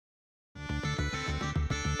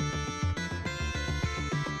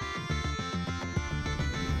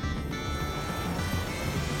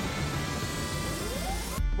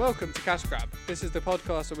Welcome to Cash Grab. This is the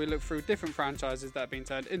podcast where we look through different franchises that have been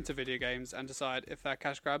turned into video games and decide if they're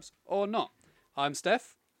cash grabs or not. I'm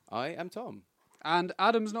Steph. I am Tom. And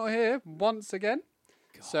Adam's not here once again.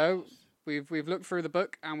 God. So we've looked through the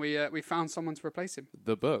book and we found someone to replace him.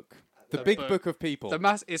 The book. The big book of people.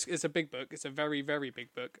 It's a big book. It's a very, very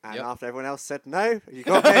big book. And after everyone else said no, you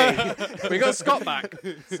got me. We got Scott back.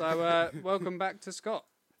 So welcome back to Scott.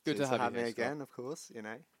 Good to have me again, Scott. Of course, you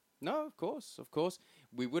know. No, of course.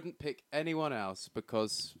 We wouldn't pick anyone else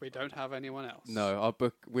because... We don't have anyone else. No, our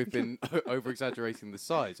book, we've been over-exaggerating the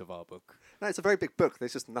size of our book. No, it's a very big book.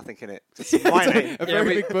 There's just nothing in it. Just my name. A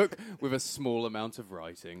very big book with a small amount of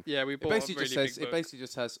writing. Yeah, we bought a really big book. It basically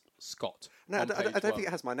just has Scott. No, I don't think it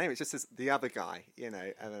has my name. It just says the other guy, and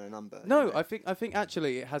then a number. No, you know? I think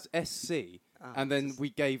actually it has SC, and then we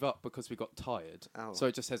gave up because we got tired. Oh. So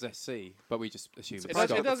it just says SC, but we just assume it's It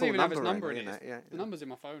Scott. doesn't even have his number in it. Yeah. The number's in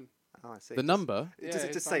my phone. Oh, I see. The number? Does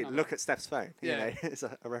it just say, look at Steph's phone? Yeah. It's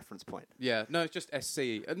a reference point. Yeah, no, it's just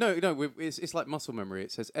SC. No, it's like muscle memory.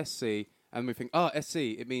 It says SC, and we think, SC,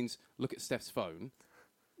 it means look at Steph's phone.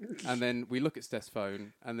 And then we look at Steph's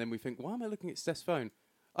phone, and then we think, why am I looking at Steph's phone?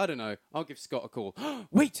 I don't know. I'll give Scott a call.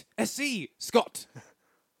 Wait, SC, Scott!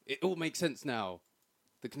 It all makes sense now.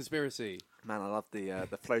 The conspiracy. Man, I love the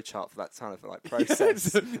flowchart for that kind of process.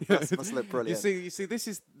 That must look brilliant. You see, this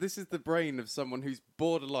is the brain of someone who's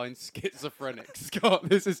borderline schizophrenic, Scott.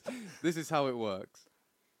 This is how it works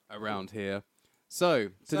around here. So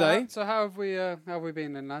today, so how have we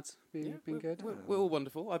been then, lads? Been good. We're all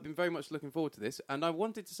wonderful. I've been very much looking forward to this, and I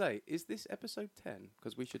wanted to say, is this episode 10?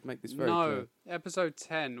 Because we should make this very clear. No, episode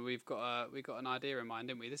 10. We've got an idea in mind,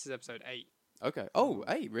 didn't we? This is episode 8. Okay. Oh,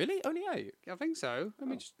 8, really? Only 8? I think so. I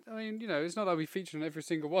mean, it's not that we feature on every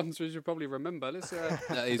single one, so you should probably remember. Let's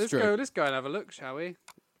that is let's true. Let's go and have a look, shall we?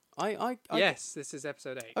 Yes, this is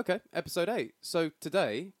episode 8. Okay, episode 8. So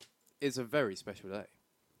today is a very special day.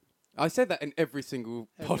 I said that in every single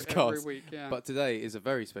podcast, every week, yeah. But today is a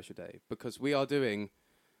very special day because we are doing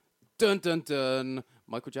dun dun dun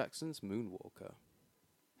Michael Jackson's Moonwalker.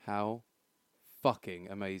 How fucking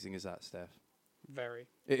amazing is that, Steph? Very.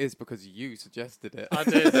 It is because you suggested it. I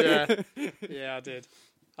did, yeah. Yeah, I did.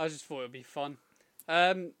 I just thought it would be fun.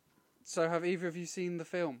 So have either of you seen the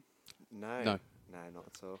film? No, not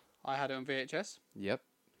at all. I had it on VHS. Yep.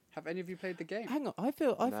 Have any of you played the game? Hang on, I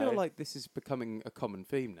feel like this is becoming a common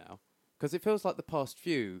theme now because it feels like the past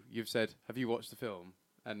few you've said, "Have you watched the film?"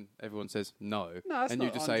 and everyone says no. No, that's and not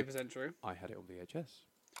you just say, 100% true. "I had it on VHS."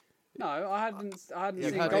 No, I hadn't seen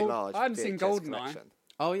had I hadn't seen Goldeneye.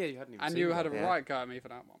 Oh yeah, you hadn't even and seen you that. had a right go at me for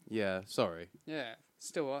that one. Yeah, sorry. Yeah,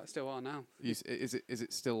 still are now. Is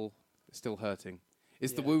it still hurting?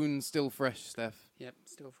 Is the wound still fresh, Steph? Yep,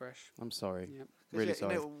 still fresh. I'm sorry. Yep. Really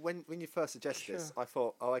sorry. When you first suggested this, I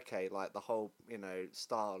thought, okay, like the whole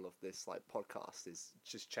style of this podcast is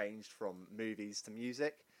just changed from movies to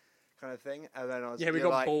music, kind of thing. And then I was we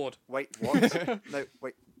got bored. Wait, what? No,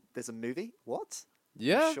 wait. There's a movie? What?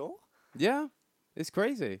 Yeah. You sure? Yeah. It's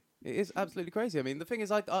crazy. It is absolutely crazy. I mean, the thing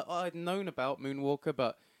is, I'd known about Moonwalker,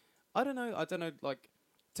 but I don't know. Like,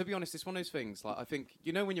 to be honest, it's one of those things. Like, I think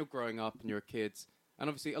when you're growing up and you're a kid. And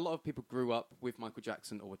obviously, a lot of people grew up with Michael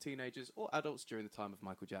Jackson or were teenagers or adults during the time of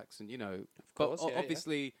Michael Jackson, Of course, but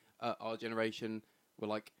obviously, our generation were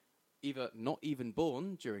like either not even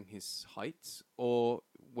born during his height or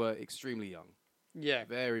were extremely young. Yeah.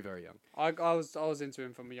 Very, very young. I was into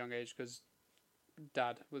him from a young age because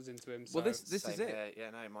Dad was into him. So. Well, this is it. Yeah,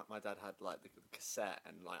 no, my dad had like the cassette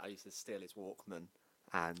and like I used to steal his Walkman.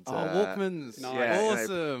 And Walkmans, nice. Yeah,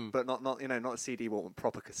 awesome. But not not a CD Walkman,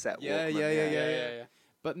 proper cassette Yeah, Walkman. Yeah.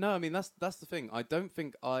 But no, I mean that's the thing. I don't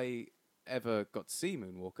think I ever got to see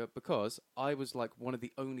Moonwalker because I was like one of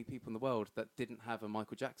the only people in the world that didn't have a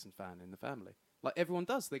Michael Jackson fan in the family. Like everyone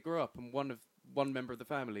does, they grow up and one member of the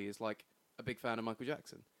family is like a big fan of Michael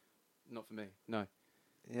Jackson. Not for me, no.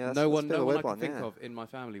 Yeah, no one I can think of in my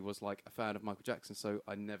family was like a fan of Michael Jackson, so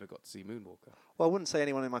I never got to see Moonwalker. Well, I wouldn't say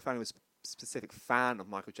anyone in my family was a specific fan of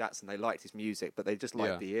Michael Jackson. They liked his music, but they just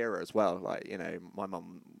liked the era as well. Like, my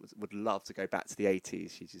mum would love to go back to the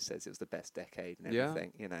 80s. She just says it was the best decade and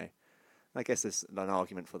everything, I guess there's an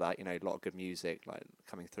argument for that, a lot of good music like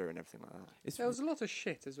coming through and everything like that. There was a lot of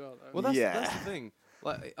shit as well, though. Well, that's the thing.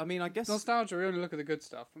 Like, I mean, I guess nostalgia. We only look at the good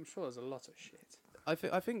stuff. I'm sure there's a lot of shit. I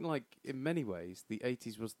think, like in many ways, the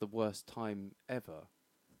 80s was the worst time ever.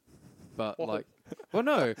 But What?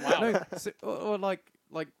 no, Wow. no, or like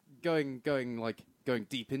going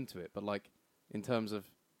deep into it. But like in terms of,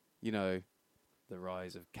 the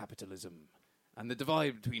rise of capitalism and the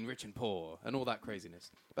divide between rich and poor and all that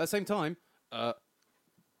craziness. But at the same time,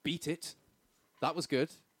 Beat It, that was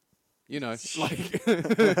good. You know, like.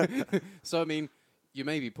 So I mean, you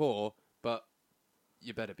may be poor, but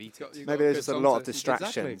you better beat it. Maybe there's just a lot of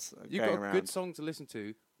distractions. You've got a around. good song to listen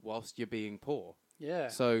to whilst you're being poor. Yeah.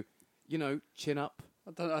 So, you know, chin up.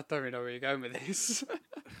 I don't really know where you're going with this.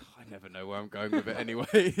 I never know where I'm going with it anyway.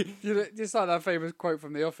 It's like that famous quote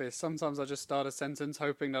from The Office. Sometimes I just start a sentence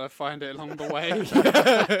hoping that I find it along the way.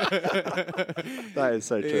 That is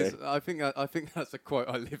so true. I think that's a quote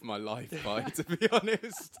I live my life by, to be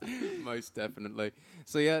honest. Most definitely.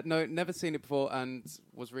 So yeah, no, never seen it before and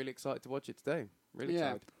was really excited to watch it today. Really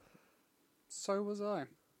excited. So was I.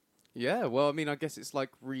 Yeah, well, I mean, I guess it's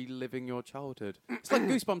like reliving your childhood. It's like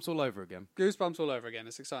Goosebumps all over again. Goosebumps all over again.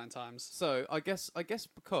 It's exciting times. So I guess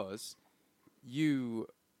because you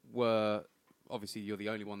were obviously you're the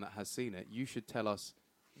only one that has seen it, you should tell us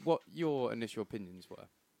what your initial opinions were.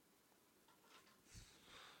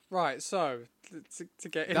 Right. So to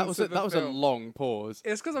get into That was a long pause.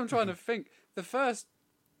 It's because I'm trying to think. The first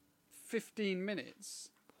 15 minutes.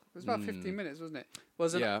 It was about 15 minutes, wasn't it?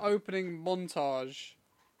 Was an opening montage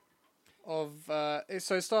of.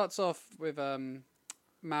 So it starts off with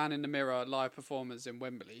Man in the Mirror live performance in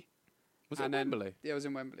Wembley. Was it Wembley? Yeah, it was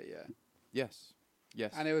in Wembley. Yeah. Yes.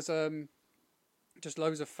 And it was just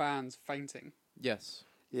loads of fans fainting. Yes.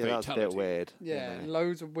 Yeah, that was a bit weird. Yeah,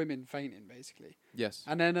 loads of women fainting, basically. Yes.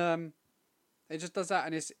 And then it just does that,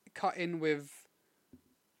 and it's cut in with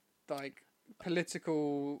like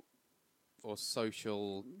political or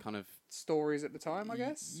social kind of stories at the time, I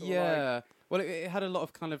guess. Yeah. Well, it had a lot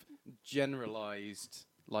of kind of generalized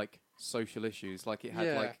like social issues. Like it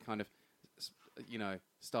had like kind of, you know,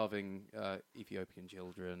 starving Ethiopian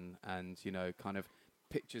children, and you know, kind of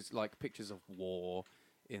pictures of war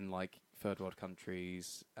in like third world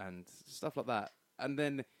countries and stuff like that. And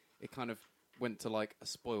then it kind of went to like a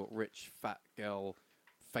spoilt rich fat girl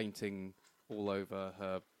fainting all over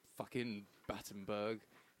her fucking Battenberg,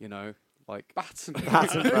 you know, like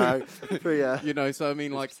Battenberg. Yeah. You know, so I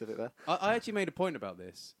mean, like, I actually made a point about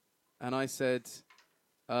this, and I said,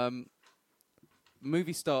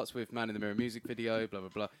 movie starts with Man in the Mirror music video, blah blah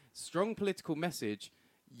blah, strong political message.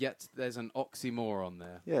 Yet there's an oxymoron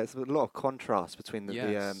there. Yeah, it's a lot of contrast between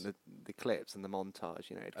the clips and the montage.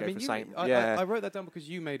 You know, I wrote that down because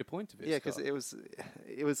you made a point of it. Yeah, because it was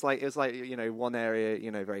like you know, one area,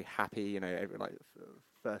 you know, very happy, you know, like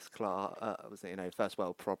first class, was it, you know, first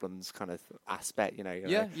world problems kind of aspect, you know.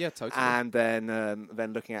 Yeah, totally. And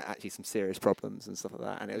then looking at actually some serious problems and stuff like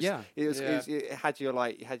that. And it had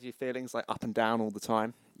your feelings like up and down all the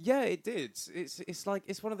time. Yeah, it did. It's like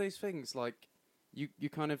it's one of those things like. You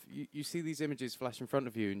kind of you see these images flash in front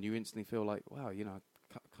of you, and you instantly feel like, wow, you know,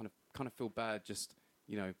 I kind of feel bad just,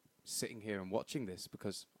 you know, sitting here and watching this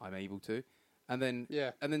because I'm able to, and then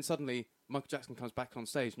suddenly Michael Jackson comes back on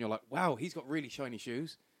stage, and you're like, wow, he's got really shiny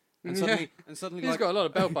shoes, and suddenly he's like, got a lot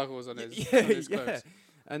of belt buckles on his clothes.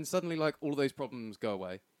 And suddenly like all of those problems go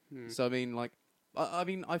away. So I mean, like,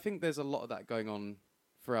 I think there's a lot of that going on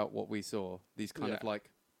throughout what we saw. These kind of like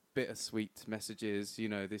bittersweet messages, you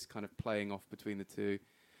know, this kind of playing off between the two.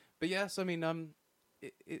 But yes, I mean,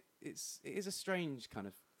 it is a strange kind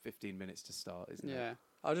of 15 minutes to start, isn't it? Yeah.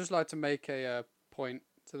 I'd just like to make a point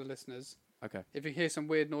to the listeners. Okay. If you hear some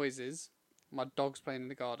weird noises, my dog's playing in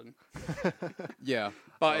the garden. Yeah.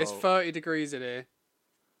 But it's 30 degrees in here,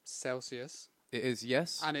 Celsius. It is,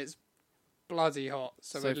 yes. And it's bloody hot,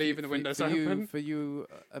 so we're leaving the windows open. For you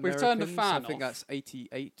Americans, we've turned the fan I think off. that's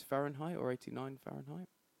 88 Fahrenheit or 89 Fahrenheit.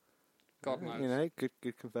 God knows. You know,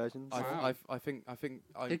 good conversions. I think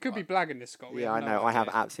he could be blagging this, Scott. Yeah, I know. I have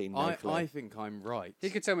absolutely no clue. I think I'm right.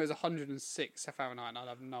 He could tell me it was 106 Fahrenheit, and I'd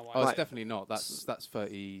have no idea. Oh, it's definitely not. That's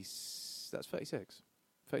 30. That's 36.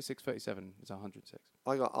 36, 37 is 106.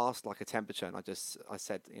 I got asked like a temperature, and I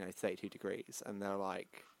said, you know, 32 degrees, and they're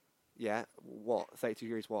like, yeah, what? 32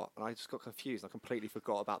 degrees what? And I just got confused. I completely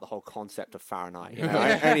forgot about the whole concept of Fahrenheit. You know?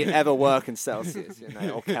 I only ever work in Celsius, you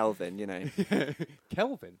know, or Kelvin, you know.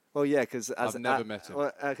 Kelvin? Well, yeah, because I've never met him.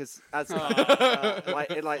 Because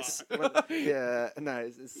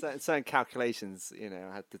certain calculations, you know,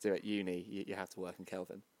 I had to do at uni. You have to work in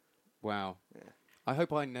Kelvin. Wow. Yeah. I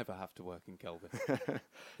hope I never have to work in Kelvin.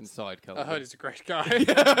 Inside Kelvin. I heard he's a great guy.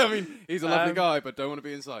 I mean, he's a lovely guy, but don't want to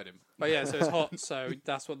be inside him. But yeah, so it's hot, so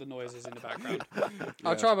that's what the noise is in the background.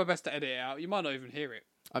 I'll try my best to edit it out. You might not even hear it.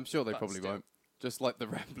 I'm sure they probably won't. Just like the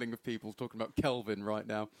rambling of people talking about Kelvin right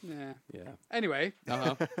now. Yeah. Yeah. Anyway.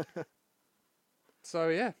 Uh-huh. So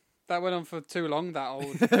yeah, that went on for too long, that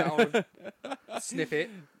old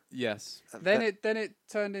snippet. Yes. Then it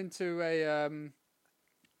turned into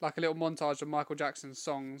like a little montage of Michael Jackson's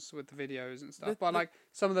songs with the videos and stuff. But like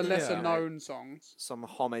some of the lesser known songs, some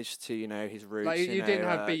homage to his roots. Like you didn't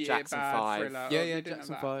have Beat Jackson It Bad, 5. Thriller. Yeah,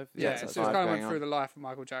 Jackson 5. Yeah, so it kind of went through the life of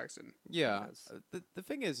Michael Jackson. Yeah, the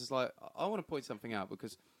thing is like I want to point something out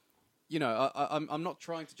because, I'm not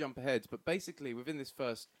trying to jump ahead, but basically within this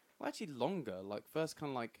first, well, actually longer, like first kind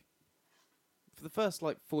of like, for the first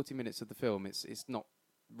like 40 minutes of the film, it's not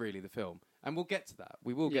really the film, and we'll get to that.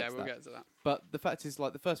 We'll get to that. But the fact is,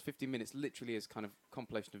 like the first 50 minutes literally is kind of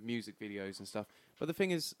compilation of music videos and stuff. But the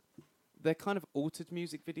thing is, they're kind of altered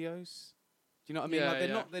music videos. Do you know what I mean? Yeah,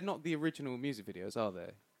 like they're not the original music videos, are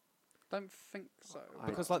they? Don't think so.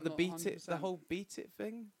 Because like the whole Beat It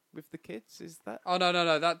thing with the kids, is that? Oh no,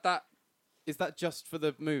 that is that just for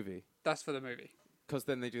the movie? That's for the movie. Because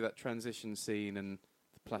then they do that transition scene and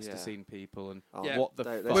the plasticine people and what the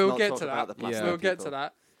fuck? We'll get to that. We'll get to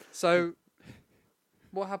that. So,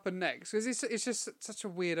 what happened next? Because it's just such a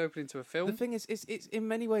weird opening to a film. The thing is, it's in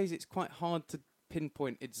many ways it's quite hard to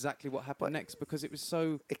pinpoint exactly what happened next because it was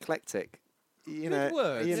so eclectic. Good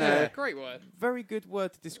word. Great word. Very good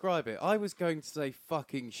word to describe it. I was going to say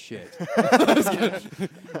fucking shit.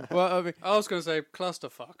 Well, I mean, I was going to say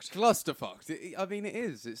clusterfucked. Clusterfucked. I mean, it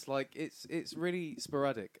is. It's like it's really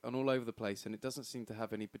sporadic and all over the place, and it doesn't seem to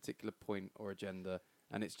have any particular point or agenda.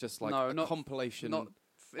 And it's just like a compilation. Not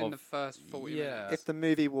in the first 40 minutes. If the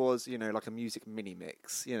movie was, like a music mini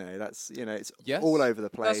mix, that's it's yes. all over the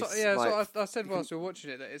place. That's what I said whilst we were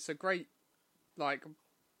watching it. That it's a great, like,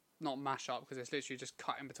 not mash up because it's literally just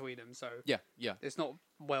cut in between them. So yeah, it's not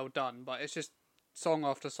well done, but it's just song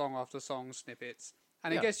after song after song snippets,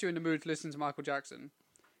 and it gets you in the mood to listen to Michael Jackson.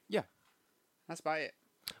 Yeah, that's about it.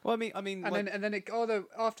 Well, I mean, and then it. Although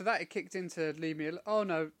after that, it kicked into "Leave Me Alone." Oh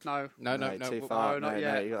no, too far. No, not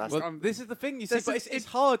yet. Well, this is the thing you see, but it's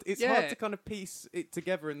hard. It's hard to kind of piece it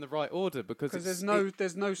together in the right order because there's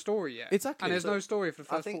no story yet. Exactly, and there's no story for the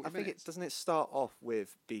first 40 minutes. I think doesn't it start off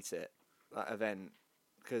with "Beat It," that event.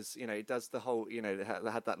 Because it does the whole, they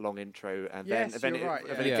had that long intro, and then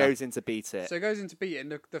it goes into Beat It. So it goes into Beat It,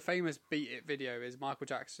 and the famous Beat It video is Michael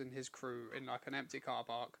Jackson, his crew, in like an empty car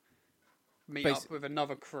park, meet up with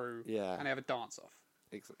another crew, and they have a dance off.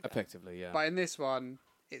 Effectively, yeah. But in this one,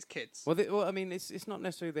 it's kids. Well, I mean, it's not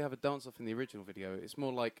necessarily they have a dance off in the original video. It's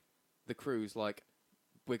more like the crew's like,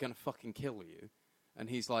 "We're gonna fucking kill you," and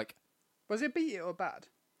he's like, "Was it Beat It or bad?"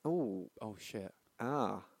 Oh shit.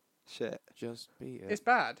 Shit. Just Beat It. It's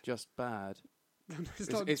bad. Just bad. It's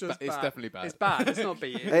definitely bad. It's bad. It's not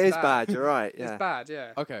Beat It. It is bad. You're right. Yeah. It's bad.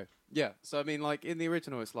 Yeah. Okay. Yeah. So I mean, like in the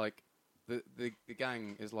original, it's like the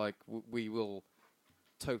gang is like, we will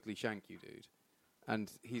totally shank you, dude, and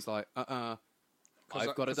he's like, I've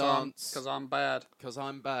got to dance because I'm bad. Because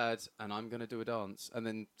I'm bad, and I'm gonna do a dance, and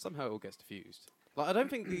then somehow it all gets diffused. Like I don't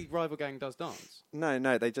think the rival gang does dance.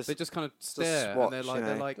 No, they just kind of stare, watch, and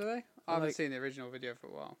they're like, do they? I haven't seen the original video for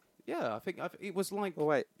a while. Yeah, I think it was like. Well,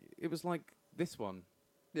 wait. It was like this one.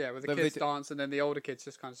 Yeah, with the kids dance, and then the older kids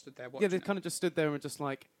just kind of stood there watching. Yeah, they kind of just stood there and were just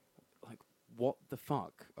like, what the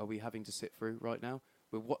fuck are we having to sit through right now?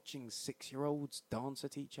 We're watching 6-year-olds dance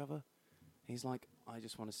at each other. He's like, I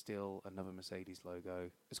just want to steal another Mercedes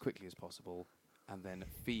logo as quickly as possible, and then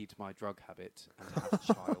feed my drug habit and have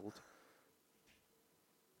a child.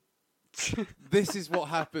 This is what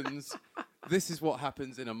happens. This is what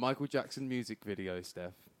happens in a Michael Jackson music video,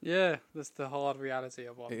 Steph. Yeah, that's the hard reality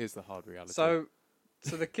of one. It is the hard reality. So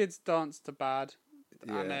the kids dance to Bad,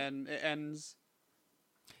 and then it ends.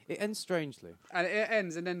 It ends strangely. And it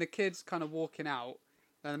ends, and then the kid's kind of walking out,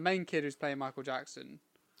 and the main kid who's playing Michael Jackson,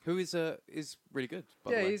 who is really good.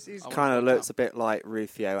 By the way. He's kind of looks a bit like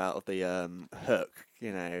Rufio out of the Hook,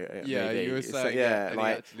 Yeah, maybe. you were saying.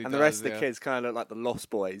 And the rest of the kids kind of look like the Lost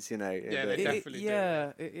Boys, Yeah, they definitely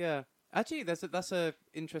do. Yeah. Actually, that's a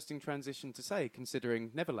interesting transition to say,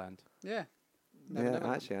 considering Neverland. Yeah.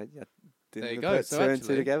 Actually, I didn't there you go. Put two and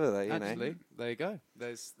two together there, Actually, there you go.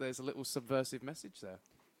 There's a little subversive message there.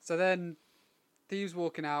 So then, Theve's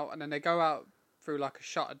walking out, and then they go out through like a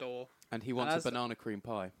shutter door. And he wants a banana cream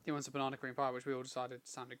pie. He wants a banana cream pie, which we all decided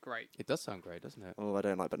sounded great. It does sound great, doesn't it? Oh, I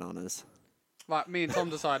don't like bananas. Like, me and Tom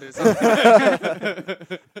decided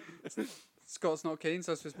Scott's not keen,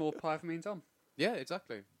 so it's just more pie for me and Tom. Yeah,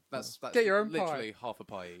 exactly. That's Get your own literally pie. half a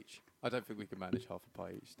pie each. I don't think we can manage half a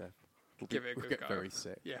pie each, Steph. We'll get go. very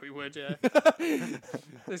sick. Yeah, we would, yeah.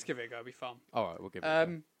 Let's give it a go, it'll be fun. All right, we'll give it a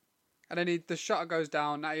go. And then the shutter goes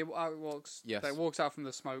down, now he walks, yes. He walks out from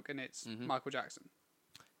the smoke, and it's Michael Jackson.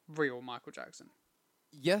 Real Michael Jackson.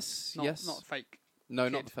 Yes, Not fake. No,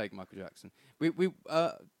 kid. not the fake Michael Jackson. We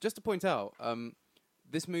just to point out,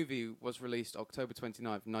 this movie was released October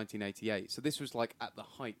 29th, 1988. So this was like at the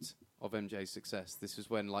height of MJ's success. This was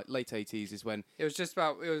when, like, late 80s is when... It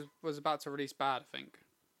was about to release Bad, I think.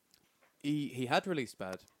 He had released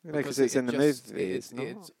Bad. Because it's in the movie. It's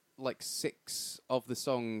like 6 of the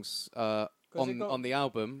songs on the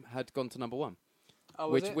album had gone to number 1. Oh,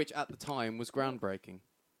 which at the time was groundbreaking.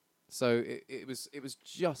 So it was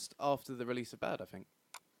just after the release of Bad, I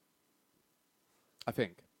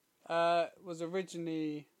think. Was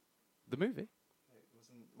originally the movie. It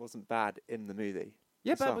wasn't Bad in the movie.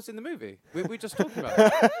 Yeah, Bad was in the movie. We just talked about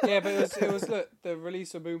it. Yeah, but it was look, the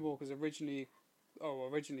release of Moonwalk was originally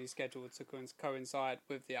scheduled to coincide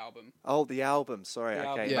with the album. Oh, the album. Sorry, the okay,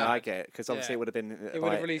 album. yeah. No, I get it because obviously it would have been. It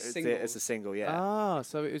would have released as a single, yeah. Ah,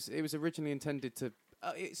 so it was originally intended to.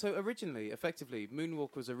 So originally, effectively,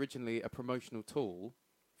 Moonwalk was originally a promotional tool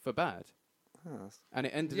for Bad, and it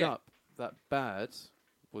ended up that Bad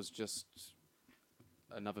was just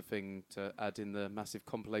another thing to add in the massive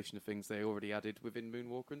compilation of things they already added within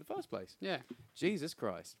Moonwalker in the first place. Yeah. Jesus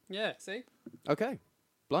Christ. Yeah, see? Okay.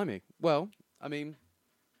 Blimey. Well, I mean,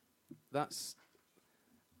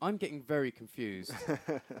 I'm getting very confused.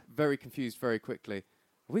 Very confused very quickly.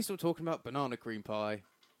 Are we still talking about banana cream pie?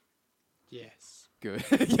 Yes. Good.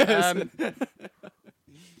 Yes.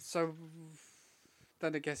 So,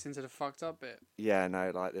 then it gets into the fucked up bit. Yeah,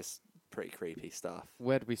 no, like this pretty creepy stuff.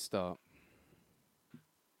 Where do we start?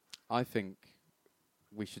 I think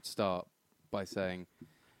we should start by saying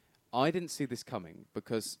I didn't see this coming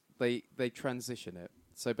because they transition it.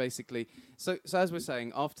 So basically, so as we're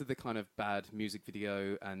saying, after the kind of Bad music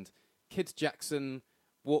video and Kid Jackson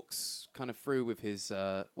walks kind of through with his,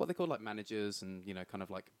 what they call like managers and, you know, kind of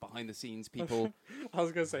like behind the scenes people. I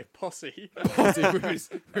was going to say posse. Posse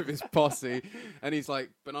with his posse. And he's like,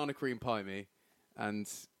 banana cream pie me. And...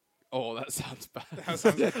 oh, that sounds bad. That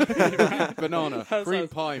sounds really bad. Banana, cream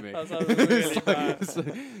pie me. That sounds really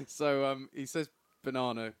bad. So he says,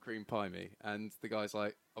 banana, cream pie me. And the guy's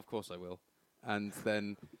like, of course I will. And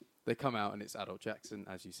then they come out and it's Adult Jackson,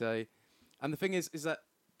 as you say. And the thing is that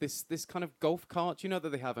this kind of golf cart, you know that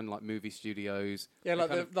they have in like movie studios? Yeah, like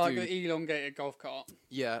the elongated golf cart.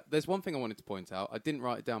 Yeah, there's one thing I wanted to point out. I didn't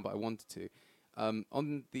write it down, but I wanted to.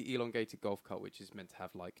 On the elongated golf cart, which is meant to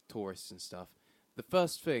have like tourists and stuff, the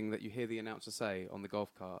first thing that you hear the announcer say on the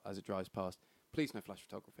golf cart as it drives past, please no flash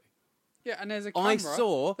photography. Yeah, and there's a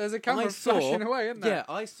camera. There's a camera flashing away, isn't there?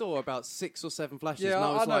 Yeah, I saw about 6 or 7 flashes. Yeah,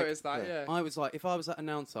 and I noticed that, yeah. I was like, if I was that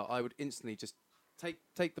announcer, I would instantly just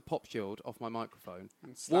take the pop shield off my microphone,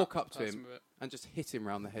 walk up to him, and just hit him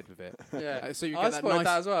round the head with it. Yeah, so you get that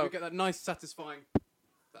as well. You get that nice, satisfying...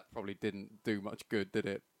 That probably didn't do much good, did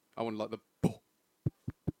it? I wanted like the...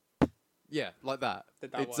 Yeah, like that.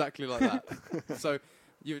 Exactly like that. So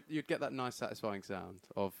you'd get that nice, satisfying sound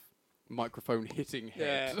of microphone hitting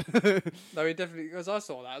head. Yeah. No, he definitely... because I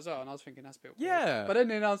saw that as well, and I was thinking, that's a bit weird. Yeah. But then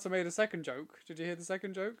the announcer made a second joke. Did you hear the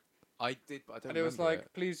second joke? I did, but I don't remember. And it was like,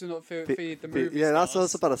 it. Please do not feed the movie Yeah, stars. that's what I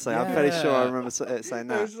was about to say. I'm fairly sure I remember saying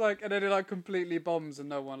that. It was like, and then it like completely bombs and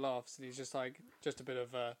no one laughs. And he's just like, just a bit of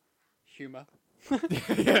humour.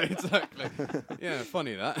 Yeah, exactly. Yeah,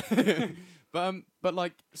 funny that. But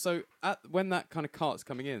like, so when that kind of cart's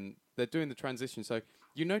coming in, they're doing the transition. So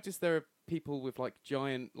you notice there are people with like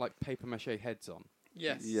giant like paper mache heads on.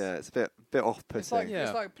 Yes. Yeah, it's a bit off-putting.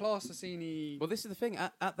 It's like plasticine-y. Well, this is the thing.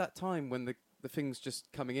 At that time, when the thing's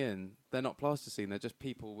just coming in, they're not plasticine. They're just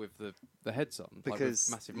people with the heads on, because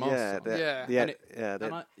like with massive masks on. They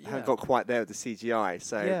haven't got quite there with the CGI,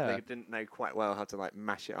 so they didn't know quite well how to like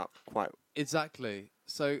mash it up quite. Exactly.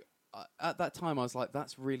 So at that time, I was like,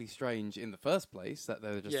 that's really strange in the first place that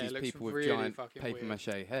there are just these people with giant paper mache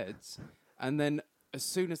heads, and then as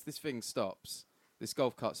soon as this thing stops. This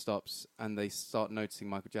golf cart stops, and they start noticing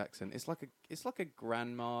Michael Jackson. It's like a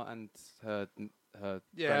grandma and her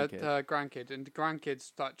grandkid. Her grandkid, and the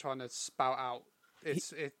grandkid's like trying to spout out.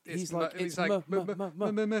 He's like, and she's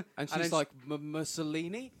like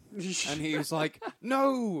Mussolini, and he was like,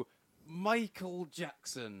 no, Michael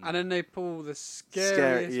Jackson. And then they pull the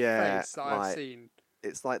scariest face that I've seen.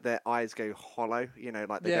 It's like their eyes go hollow, you know,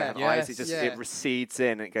 like they don't have eyes. It recedes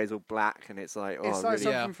in, and it goes all black, and it's like, it's like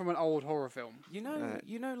something from an old horror film. You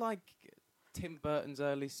know, like Tim Burton's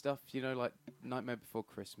early stuff. You know, like Nightmare Before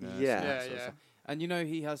Christmas. Yeah. And you know,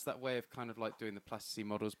 he has that way of kind of like doing the plasticine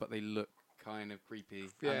models, but they look kind of creepy, and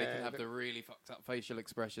they can have the really fucked up facial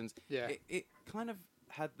expressions. Yeah, it kind of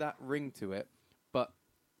had that ring to it, but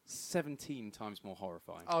 17 times more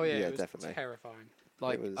horrifying. Oh yeah, it was definitely terrifying.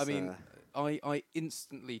 Like, I mean, I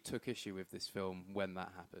instantly took issue with this film when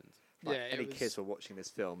that happened. Like, Yeah, any kids who are watching this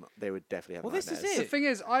film, they would definitely have Well, this nightmares. is The it. thing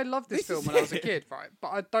is, I loved this This film is when I was a it. kid, right? But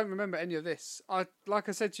I don't remember any of this. Like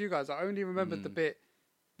I said to you guys, I only remembered the bit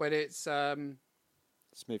when it's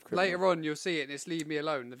Smooth Criminal. later on. You'll see it, and it's "Leave Me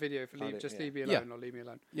Alone." The video for "Leave Me Alone" Yeah. or "Leave Me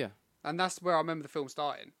Alone," Yeah. and that's where I remember the film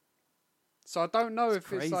starting. So I don't know if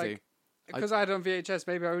crazy. it's like because I had it on VHS.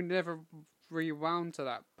 Maybe I only never rewound to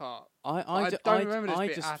that part. I don't remember this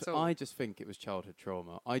bit just, at all. I just think it was childhood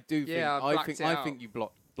trauma. I do Yeah, think I I blacked think it I out. think you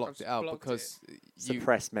blocked I've it out blocked because you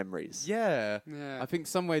Suppressed memories. yeah. Yeah. I think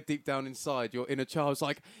somewhere deep down inside your inner child's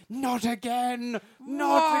like, not again,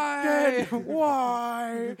 not Why?" again,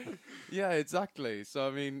 why? Yeah, exactly. So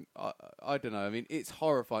I mean, I don't know. I mean, it's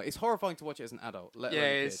horrifying. It's horrifying to watch it as an adult. Let Yeah, alone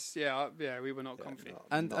a kid. it's we were not comfy.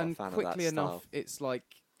 and not a and fan of quickly that enough, style. it's like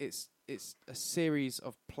it's a series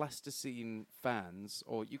of plasticine fans,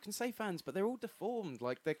 or you can say fans, but they're all deformed.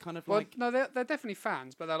 Like they're kind of Well, like no, they're definitely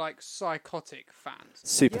fans, but they're like psychotic fans.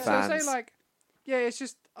 Super Yeah. So fans. say like, yeah, it's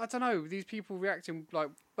just I don't know these people reacting like,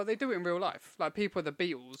 but they do it in real life. Like people with the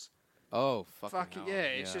Beatles, oh fucking fucking hell, yeah,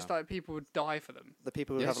 it's just like people would die for them. the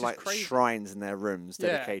people who Yeah, have it's like just crazy. shrines in their rooms Yeah.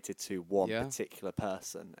 dedicated to one Yeah. particular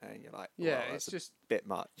person, and you're like, Yeah, well, it's that's just a bit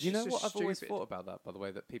much. You know It's what just I've always stupid. thought about that, by the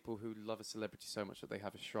way, that people who love a celebrity so much that they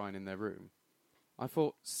have a shrine in their room. I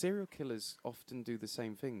thought serial killers often do the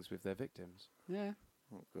same things with their victims. yeah.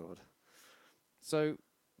 Oh god. So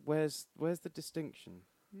where's the distinction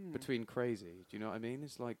Hmm. between crazy? Do you know what I mean?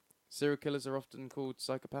 It's like serial killers are often called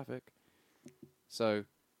psychopathic. So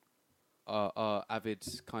are avid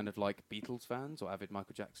kind of like Beatles fans or avid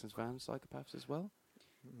Michael Jackson fans psychopaths as well?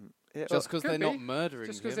 Yeah, Just because could they're be. not murdering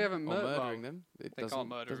Just him 'cause they haven't or murdered- murdering well, them. It They doesn't- can't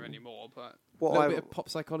murder doesn't- anymore, but A what little I bit of pop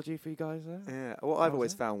psychology for you guys there? yeah, what How I've was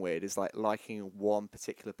always it? found weird is like liking one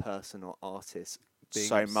particular person or artist Being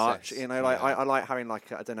so much. obsessed, You know, like yeah. I like having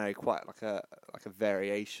like I don't know, quite like a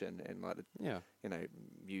variation in like the, Yeah. you know,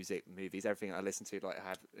 music, movies, everything I listen to. Like I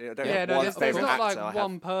have, I don't yeah, have no, one there's favorite not like actor, I have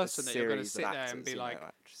one a person that you're going to series sit of there and actors, be you know, like,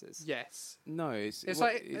 actresses. yes. No, it's It's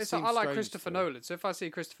well, like it it's like, seems I like strange Christopher to- Nolan. So if I see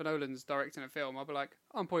Christopher Nolan's directing a film, I'll be like,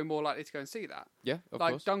 I'm probably more likely to go and see that. Yeah, of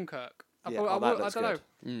like course. Dunkirk. Yeah, I that don't looks know.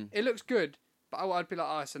 Mm. It looks good, but I'd be like,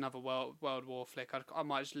 oh, it's another World War flick. I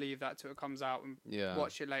might just leave that till it comes out and Yeah.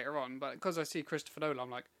 watch it later on. But because I see Christopher Nolan,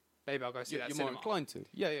 I'm like, maybe I'll go see that You're more cinema. inclined to.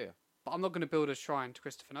 Yeah. But I'm not going to build a shrine to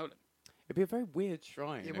Christopher Nolan. It'd be a very weird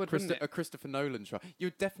shrine. It a, would, wouldn't it? a Christopher Nolan shrine.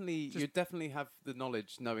 You'd definitely have the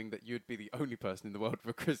knowledge knowing that you'd be the only person in the world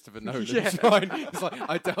with a Christopher Nolan Yeah. shrine. It's like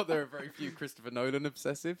I doubt there are very few Christopher Nolan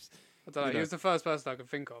obsessives. I don't know. You He know. was the first person I could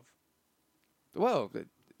think of. Well,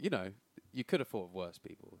 you know, you could afford worse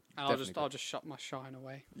people. And Definitely I'll could. just shut my shine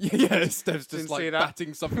away. Yeah, Steph's Didn't just see like that.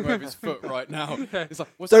 batting something with his foot right now. It's like,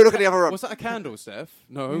 what's Don't that look at the other room. Was that a candle, Steph?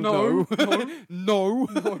 No, No, no.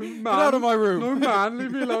 Get out of my room. No, man,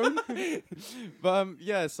 leave me alone. But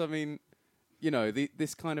yes, I mean, you know,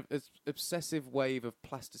 this kind of obsessive wave of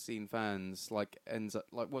plasticine fans like ends up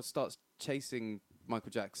like what starts chasing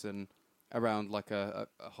Michael Jackson around like a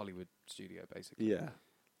Hollywood studio, basically. Yeah.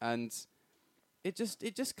 And it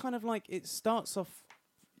just kind of like it starts off.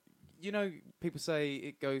 You know, people say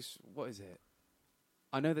it goes. What is it?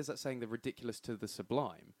 I know there's that saying, the ridiculous to the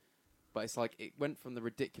sublime. But it's like it went from the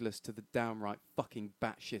ridiculous to the downright fucking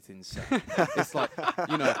batshit insane. It's like,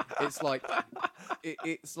 you know,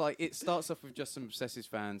 it's like it starts off with just some obsessive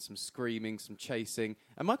fans, some screaming, some chasing,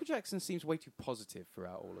 and Michael Jackson seems way too positive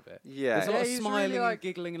throughout all of it. Yeah. There's a lot Yeah, of he's smiling really like- and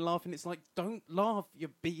giggling and laughing. It's like, don't laugh, you're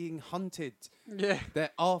being hunted. Yeah.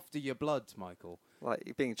 They're after your blood, Michael. Like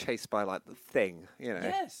you're being chased by like the Thing, you know.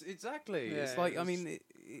 Yes, exactly. It's Yeah, like, I it's- mean,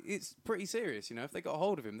 it's pretty serious, you know. If they got a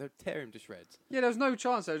hold of him, they'd tear him to shreds. Yeah, there was no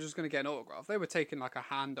chance they were just going to get an autograph. They were taking like a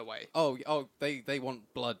hand away. Oh, they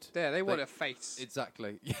want blood. Yeah, they want a face.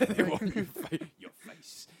 Exactly. Yeah, they want your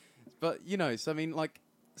face. But, you know, so I mean, like,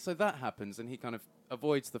 so that happens, and he kind of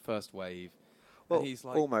avoids the first wave. Well, and he's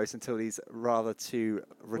like, almost until he's rather too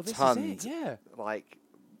well, this is rotund. it, yeah. Like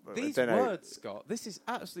I These don't know, words, Scott, this is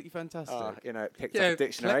absolutely fantastic. you know, picked Yeah, up a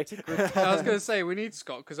dictionary. Eclectic I was going to say, we need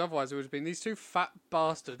Scott, because otherwise it would have been these two fat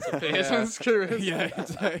bastards appeared Yeah. on screen. yeah,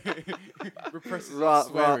 exactly. Represses Ra-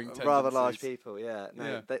 swearing rather large tendencies. people, yeah.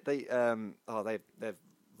 No, Yeah. they're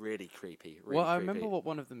really creepy. Really Well, I creepy. remember what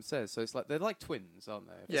one of them says. So it's like, they're like twins, aren't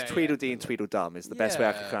they? Yeah, It's Tweedledee and Tweedledum is the best way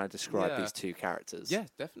I could Yeah, kind of describe yeah. these two characters. Yeah,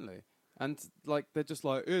 definitely. And like they're just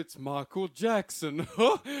like, it's Michael Jackson.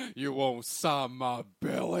 You won't sign my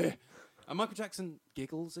belly. And Michael Jackson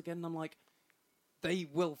giggles again. And I'm like, they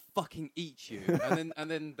will fucking eat you.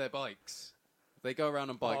 and then their bikes. They go around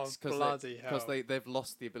on bikes bloody hell. they've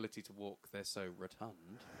lost the ability to walk. They're so rotund.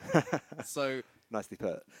 So Nicely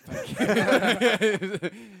put.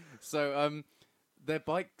 so their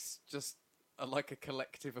bikes just like a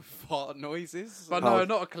collective of fart noises. But no,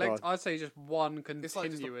 not a collect. I'd say just one It's like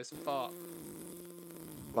just continuous fart.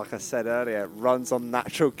 Like I said earlier, it runs on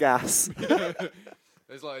natural gas.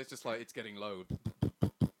 It's just like it's getting low.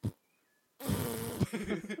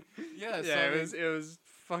 Yeah, so it was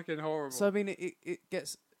fucking horrible. So I mean, it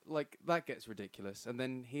gets like that gets ridiculous, and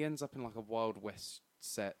then he ends up in like a Wild West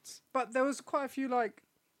set. But there was quite a few like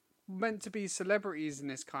meant to be celebrities in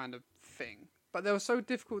this kind of thing, but they were so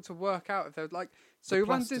difficult to work out if they were like. So he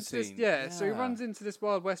runs into this, So he runs into this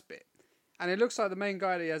Wild West bit, and it looks like the main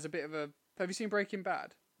guy that he has a bit of a. Have you seen Breaking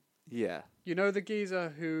Bad? Yeah. You know the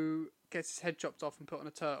geezer who gets his head chopped off and put on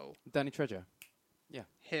a turtle? Danny Trejo. Yeah.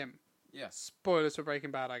 Him. Yeah. Spoilers for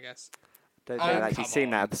Breaking Bad, I guess. Don't think I've actually seen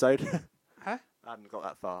that episode. Huh? I haven't got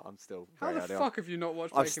that far. I'm still. How the fuck have you not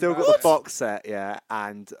watched I've Breaking still Bad? got the box set, yeah,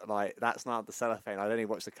 and like that's not the cellophane. I'd only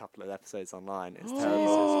watched a couple of episodes online. It's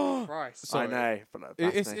terrible. Jesus Christ. Sorry. I know, but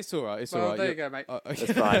It's all right. It's Well, all right. there you go, mate.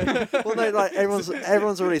 it's fine. Well, no, like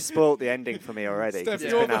everyone's already spoilt the ending for me already. Steph, 'cause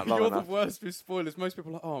it's you're, been out long you're enough. the worst with spoilers. Most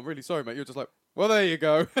people are like, oh, I'm really sorry, mate. You're just like, well, there you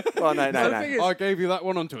go. Well, no. The thing is- I gave you that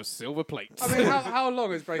one onto a silver plate. I mean, how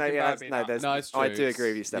long has No, Breaking yeah, Bad been no, out? there's, No, it's true. I do agree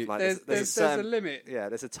with you, Steph. You- Like, There's a a certain, limit. yeah,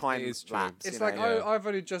 there's a time It is true. lapse. It's you like know? I've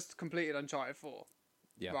only just completed Uncharted 4.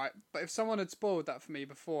 Yeah. Right, but if someone had spoiled that for me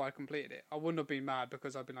before I completed it, I wouldn't have been mad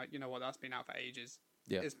because I'd been like, you know what, that's been out for ages.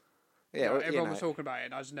 Yeah. It's, yeah, well, everyone you was know, talking about it,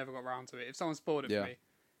 and I just never got round to it. If someone spoiled it Yeah. for me,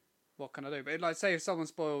 what can I do? But like, say if someone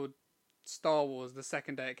spoiled Star Wars the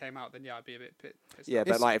second day it came out, then yeah, I'd be a bit pissed. yeah, off.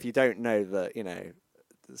 but like if you don't know that, you know,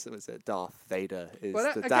 was it Darth Vader is Well,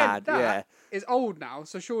 that- the again, dad? that yeah. It's old now,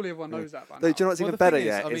 so surely everyone knows that by now. Do you know what's Well, even the better? thing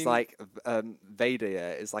is, Yeah, I it's mean- like Vader.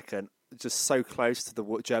 Yeah, is like just so close to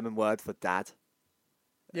the German word for dad.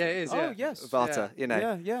 Yeah, it is. Oh, Yeah. yes. Vater, you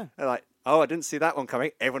know. Yeah. They're like, oh, I didn't see that one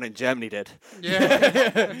coming. Everyone in Germany did.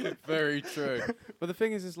 Yeah. Very true. But the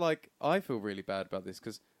thing is like, I feel really bad about this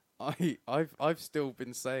because I've still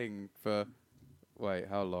been saying for, wait,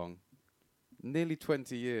 how long? Nearly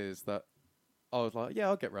 20 years that I was like, yeah,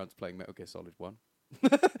 I'll get round to playing Metal Gear Solid 1.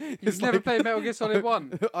 You've never played Metal Gear Solid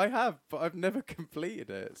 1? I have, but I've never completed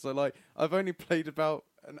it. So like, I've only played about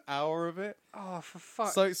an hour of it. Oh, for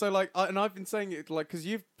fuck. So like, and I've been saying it like because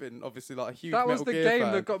you've been obviously like a huge. That was Metal the Gear game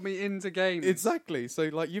fan. that got me into games. Exactly. So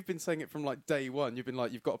like, you've been saying it from like day one. You've been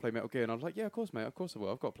like, you've got to play Metal Gear, and I was like, yeah, of course, mate, of course I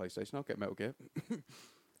will. I've got a PlayStation. I'll get Metal Gear.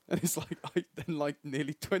 And it's like, then like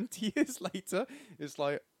nearly 20 years later, it's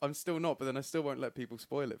like I'm still not, but then I still won't let people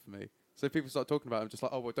spoil it for me. So if people start talking about it, I'm just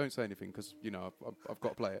like, oh well, don't say anything because you know I've got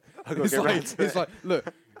to play it. I've got to It's get like, round to it's it. like,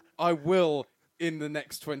 look, I will in the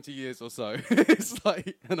next 20 years or so. It's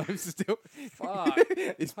like, and I'm still. Fuck.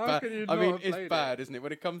 It's How bad. can you I not mean, have it's played bad, isn't it?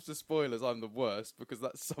 When it comes to spoilers, I'm the worst because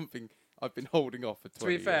that's something I've been holding off for 20 To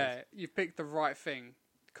be years. fair, you picked the right thing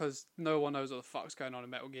because no one knows what the fuck's going on in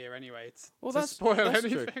Metal Gear anyway. Well, to that's spoil that's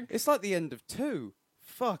anything. true. It's like the end of 2.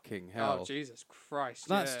 Fucking hell. Oh Jesus Christ!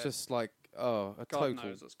 That's yeah. just like a God total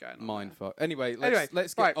knows what's going on. mind there. fuck. Anyway, Anyway,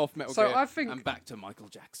 let's get right, off Metal so Gear I think- and back to Michael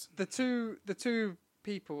Jackson. The two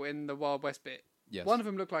people in the Wild West bit. Yes. One of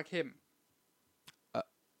them looked like him,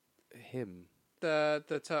 Him. the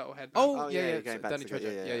turtle head. Man. Oh, yeah, you're so going back Danny to it,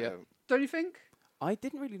 Trejo. Yeah. Don't you think? I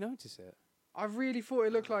didn't really notice it. I really thought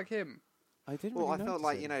it looked like him. I didn't Well, really I felt notice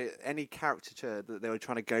like it. you know any caricature that they were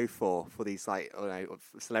trying to go for these like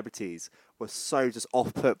celebrities was so just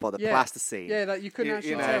off put by the Yeah. plasticine. Yeah, like you couldn't You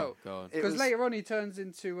actually know, tell. Oh, God. It Because was later on he turns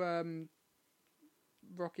into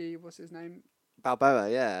Rocky. What's his name? Balboa,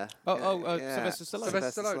 yeah. Sylvester Stallone.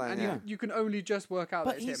 Sylvester Stallone. And yeah. you can only just work out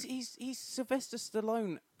But that it's him. he's Sylvester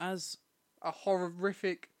Stallone as... A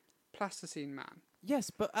horrific plasticine man. Yes,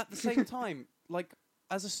 but at the same time, like,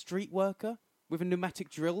 as a street worker with a pneumatic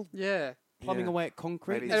drill Yeah. plumbing Yeah. away at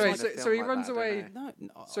concrete. Maybe it's Anyway, he's like- in a so he film runs like that, I away. don't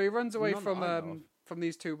know. no, So he runs away none from I know of. from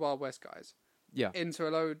these two Wild West guys Yeah. into a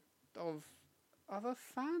load of other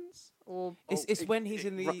fans, or It's when he's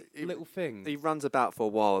in the little thing. He runs about for a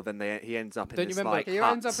while, then he ends up in Don't you this remember- like he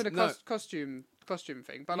hut. ends up in a No. costume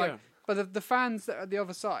thing. But Yeah. the fans that are at the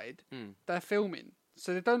other side, Mm. they're filming,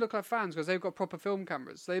 so they don't look like fans because they've got proper film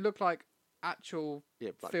cameras. They look like actual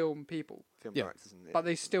Yeah, like film people, film Yeah. directors and but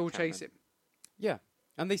they still cameramen. chase him. Yeah.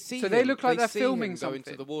 And they see So they him- look like they're see filming him go into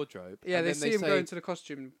something. the wardrobe. Yeah, and they then see him say, go into the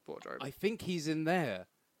costume wardrobe. I think he's in there.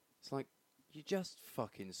 It's like, you just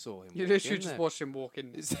fucking saw him. You walk literally in just there. watched him walk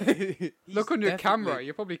in. He's Look on your camera. definitely-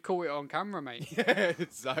 You probably caught it on camera, mate. Yeah,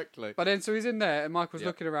 exactly. But then, so he's in there, and Michael's Yeah.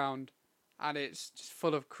 looking around, and it's just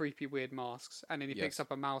full of creepy, weird masks. And then he picks Yes. up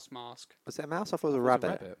a mouse mask. Was it a mouse? I thought it was a It's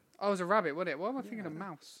rabbit. Oh, it was a rabbit, wasn't it? Why am I thinking of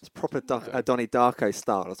mouse? It's proper Yeah. Donnie Darko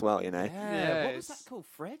style as well, you know. Yeah. What was it's- that called?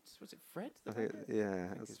 Fred? Was it Fred? I think, rabbit? yeah, I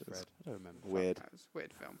think it's it's Fred. I don't remember. weird. It was a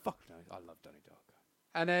weird film. Fuck no. I love Donnie Darko.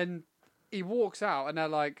 And then he walks out, and they're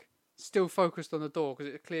like still focused on the door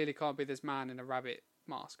because it clearly can't be this man in a rabbit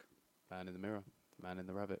mask. Man in the mirror. Man in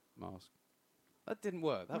the rabbit mask. That didn't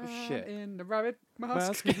work. That was Man shit. in the rabbit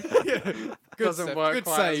mask. Good Doesn't save. work Good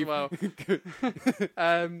quite save. as well.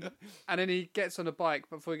 And then he gets on a bike.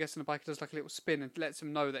 But before he gets on the bike, he does like a little spin and lets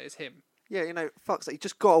him know that it's him. Yeah, fuck's sake, you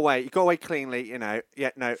just got away. You got away cleanly, Yeah,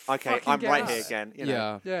 no, okay, Fucking I'm get right out. here again.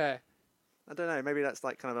 Yeah. Yeah. I don't know. Maybe that's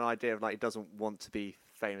like kind of an idea of like he doesn't want to be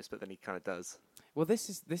famous, but then he kind of does. Well, this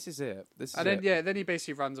is it. And then he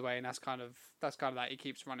basically runs away, and that's kind of that. He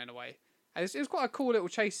keeps running away. And it was quite a cool little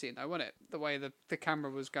chase scene, though, wasn't it? The way the camera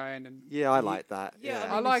was going, and Yeah, I like that. Yeah,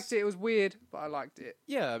 I liked it. It was weird, but I liked it.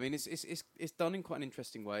 Yeah, I mean, it's done in quite an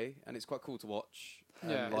interesting way, and it's quite cool to watch.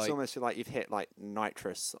 Yeah. It's almost like you've hit like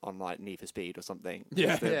nitrous on like Need for Speed or something.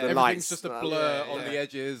 Yeah, The everything's lights, just a blur yeah, on yeah. the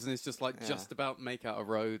edges, and it's just like just about make out a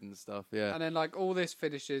road and stuff. Yeah, And then like all this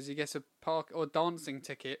finishes, he gets a park or dancing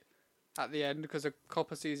ticket at the end because a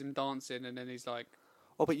copper sees him dancing, and then he's like,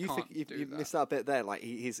 Oh, but you Can't think do you that. missed out a bit there. Like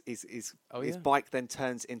his yeah. bike then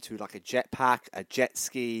turns into like a jetpack, a jet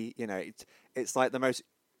ski. It's like the most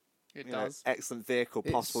excellent vehicle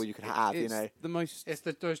possible you could have. It's the most. It's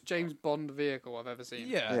the most James Bond vehicle I've ever seen.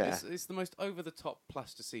 Yeah. It's the most over the top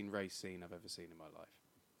plasticine race scene I've ever seen in my life.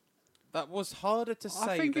 That was harder to say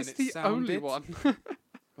I think than it's it the sounded. only one.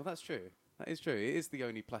 Well, that's true. That is true. It is the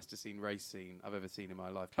only plasticine race scene I've ever seen in my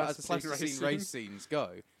life. But as Plasticine plasticine race race scenes go,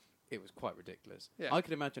 it was quite ridiculous. Yeah. I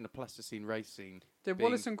could imagine a plasticine race scene. Did being-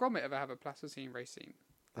 Wallace and Gromit ever have a plasticine race scene?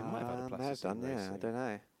 They might have had a may have plasticine done. race Yeah, I scene. don't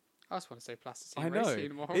know. I just want to say plasticine I race know.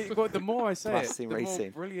 scene more. Well, the more I say it, Plasticine the race more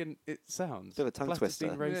scene. brilliant it sounds. Bit of a tongue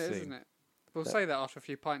Plasticine twister. Yeah, race scene. isn't it? We'll say that after a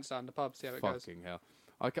few pints down the pub, see how it goes. Fucking hell.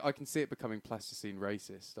 I can see it becoming plasticine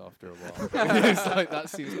racist after a while. It's like that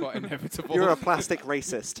seems quite inevitable. You're a plastic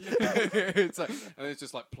racist. It's like, and it's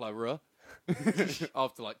just like plura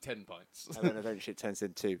after like 10 pints. And then eventually it turns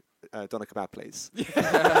into Doner Kebab, please.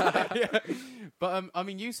 Yeah. But I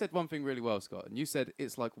mean, you said one thing really well, Scott, and you said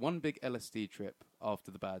it's like one big LSD trip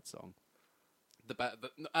after the bad song.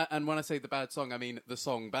 And when I say the bad song, I mean the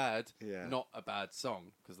song bad, Yeah. not a bad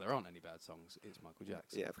song, because there aren't any bad songs. It's Michael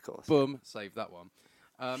Jackson. Yeah, of course. Boom, save that one.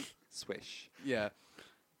 Swish. Yeah.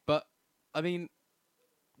 But, I mean,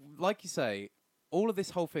 like you say, all of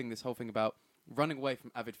this whole thing about running away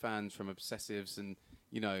from avid fans, from obsessives and,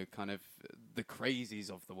 kind of the crazies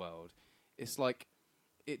of the world, it's like,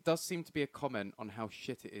 it does seem to be a comment on how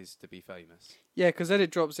shit it is to be famous. Yeah, because then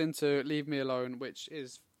it drops into "Leave Me Alone," which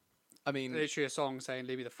is I mean, literally a song saying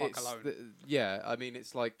 "Leave me the fuck it's alone." I mean,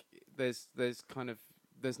 it's like, there's kind of,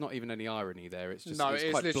 there's not even any irony there. It's just, No, it's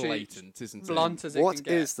it's quite literally blatant, isn't Blunt it? as it What can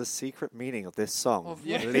get. is the secret meaning of this song? Of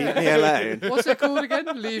Leave what? me alone. What's it called again?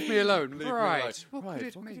 "Leave Me Alone." Leave me Right. alone. What Right, could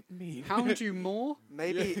it what mean? could it mean? Hound you more?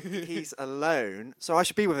 Maybe he's alone, so I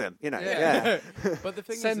should be with him. Yeah. Yeah. But the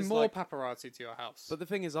thing Send is, more like, paparazzi to your house. but the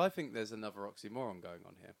thing is, I think there's another oxymoron going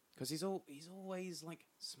on here, because he's always like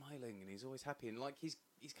smiling and he's always happy, and like he's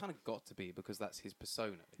kind of got to be, because that's his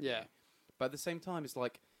persona. Yeah. But at the same time, it's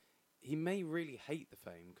like he may really hate the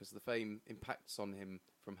fame, because the fame impacts on him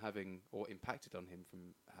from having, or impacted on him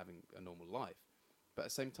from having a normal life. But at the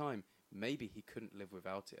same time, maybe he couldn't live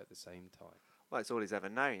without it at the same time. Well, it's all he's ever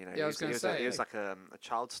known. Yeah, I was gonna say. He was like a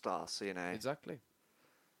child star, so Exactly.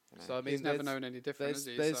 know. So I mean, He's never there's- known any different, has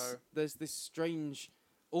he? there's So there's this strange,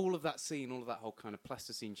 all of that scene, all of that whole kind of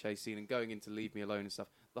plasticine chase scene, and going into "Leave Me Alone" and stuff.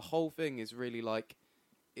 The whole thing is really like,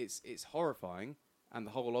 it's horrifying, and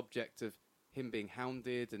the whole object of him being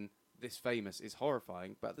hounded and this famous is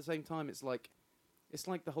horrifying. But at the same time, it's like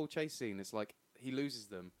the whole chase scene. It's like he loses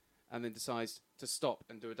them and then decides to stop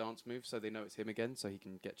and do a dance move so they know it's him again, so he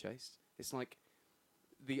can get chased. It's like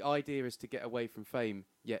the idea is to get away from fame,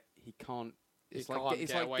 yet he can't. It's He like can't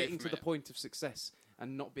it's get like away getting from to the it. point of success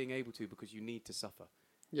and not being able to, because you need to suffer.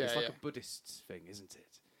 yeah, It's like yeah. a Buddhist thing, isn't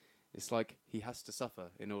it? It's like he has to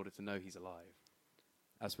suffer in order to know he's alive,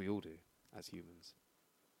 as we all do as humans.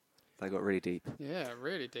 They got really deep. Yeah,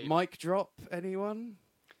 really deep. Mic drop, anyone?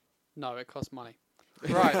 No, it costs money.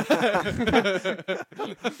 Right.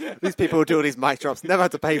 These people who do all these mic drops never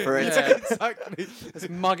had to pay for it. Yeah. Exactly. It's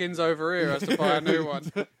muggins over here has to buy a new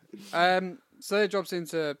one. So it drops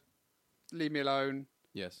into "Leave Me Alone."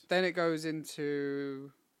 Yes. Then it goes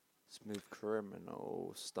into Smooth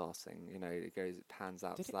Criminal starting. It pans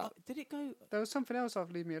out Did to it, that. did it go? there was something else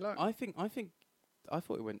after "Leave Me Alone." I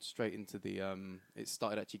thought it went straight into the. It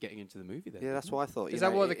started actually getting into the movie then. Yeah, that's didn't what I thought. Is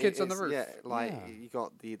that what the kids on the it's- roof? Yeah, like Yeah. you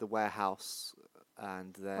got the warehouse,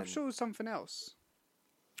 and then I'm sure it was something else.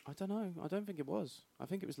 I don't know. I don't think it was. I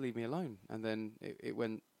think it was "Leave Me Alone," and then it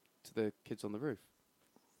went to the kids on the roof.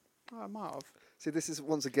 Oh, I might have. See, this is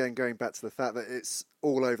once again going back to the fact that it's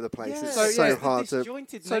all over the place. Yeah. It's so hard to.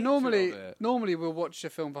 So normally we'll watch a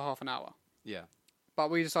film for half an hour. Yeah. But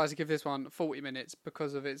we decided to give this one 40 minutes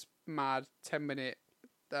because of its mad 10-minute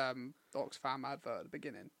Oxfam advert at the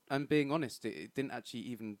beginning. And being honest, it didn't actually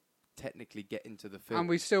even technically get into the film. And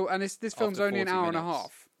this film's only an hour and a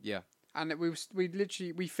half. Yeah. And we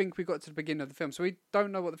think we got to the beginning of the film, so we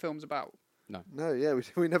don't know what the film's about. No, yeah,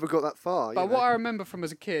 we never got that far. But what I remember from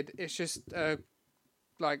as a kid, it's just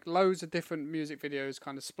like loads of different music videos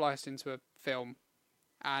kind of spliced into a film,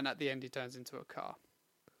 and at the end he turns into a car.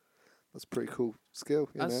 That's a pretty cool skill.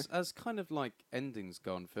 As kind of like endings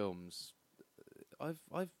go on films,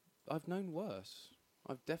 I've known worse.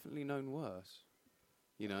 I've definitely known worse.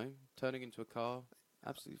 You know, turning into a car,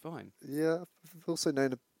 absolutely fine. Yeah, I've also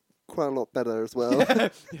known quite a lot better as well. Yeah,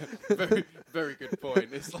 very, very good point.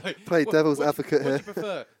 It's like play devil's advocate here. What do you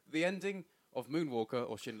prefer, the ending of Moonwalker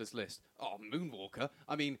or Schindler's List? Oh, Moonwalker.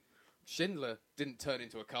 I mean, Schindler didn't turn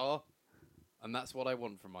into a car, and that's what I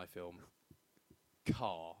want from my film.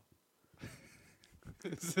 Car.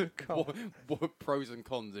 What pros and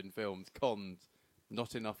cons in films? Cons,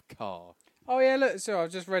 not enough car. Oh yeah, look. So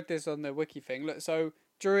I've just read this on the wiki thing. Look, so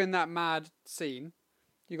during that mad scene,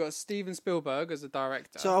 you got Steven Spielberg as the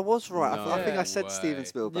director. So I was right. No I think I said way. Steven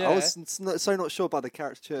Spielberg. Yeah. I was so not sure about the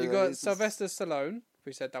caricature. You got Sylvester Stallone.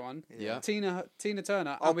 We said that one. Yeah. Tina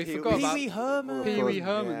Turner. Oh, and we forgot about Pee Wee Herman. Pee Wee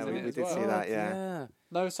Herman's Yeah, in we it as did well. see that. Yeah.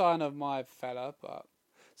 No sign of my fella, but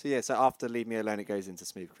So after Leave Me Alone, it goes into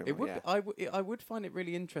Smooth Criminal. It would. I would find it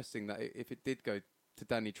really interesting that if it did go to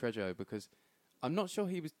Danny Trejo, because I'm not sure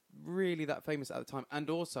he was really that famous at the time, and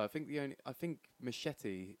also I think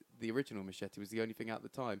Machete, the original Machete, was the only thing at the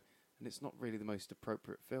time, and it's not really the most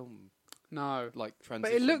appropriate film. no. Like transition.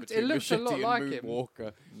 But it looked between a Machete lot and like him.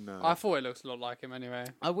 Moonwalker. No. I thought it looked a lot like him anyway.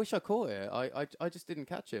 I wish I caught it. I just didn't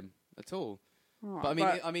catch him at all. Right,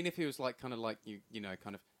 But I mean, if he was like kind of like you know,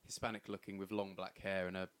 kind of Hispanic looking with long black hair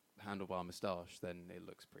and a handlebar moustache, then it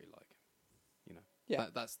looks pretty like him. You know. Yeah.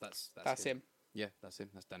 That's him. Yeah, that's him.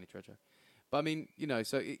 That's Danny Trejo. But I mean, you know,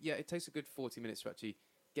 so it takes a good 40 minutes to actually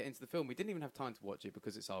get into the film. We didn't even have time to watch it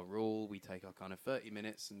because it's our rule. We take our kind of 30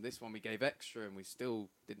 minutes, and this one we gave extra, and we still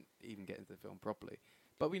didn't even get into the film properly.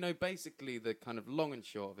 But we know basically the kind of long and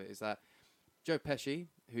short of it is that Joe Pesci,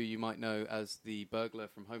 who you might know as the burglar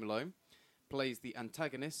from Home Alone, plays the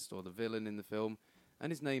antagonist or the villain in the film,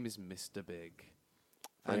 and his name is Mr. Big.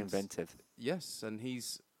 Very inventive. Yes, and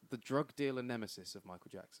he's the drug dealer nemesis of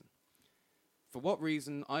Michael Jackson. For what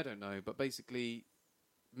reason, I don't know, but basically,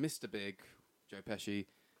 Mr. Big, Joe Pesci,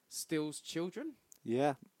 steals children?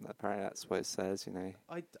 Yeah, apparently that's what it says, you know.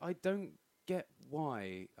 I don't get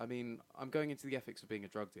why. I mean, I'm going into the ethics of being a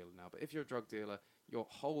drug dealer now, but if you're a drug dealer, your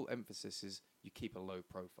whole emphasis is you keep a low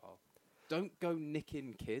profile. Don't go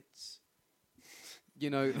nicking kids.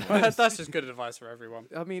 You know, That's just good advice for everyone.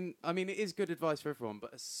 I mean, it is good advice for everyone,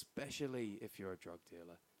 but especially if you're a drug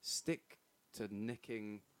dealer, stick to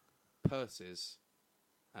nicking purses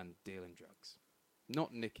and dealing drugs,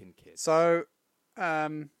 not nicking kids. So,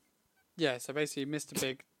 so basically, Mr.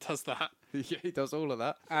 Big does that, Yeah, he does all of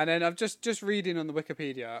that. and then I'm just reading on the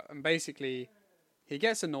Wikipedia, and basically, he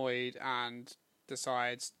gets annoyed and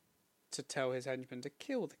decides to tell his henchmen to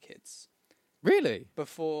kill the kids. Really?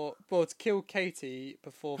 To kill Katie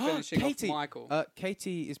before finishing Katie. off Michael.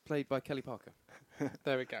 Katie is played by Kelly Parker.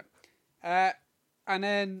 There we go. And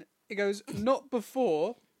then it goes, not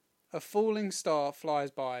before a falling star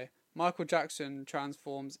flies by. Michael Jackson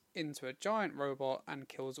transforms into a giant robot and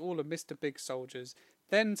kills all of Mr. Big's soldiers,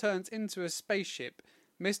 then turns into a spaceship.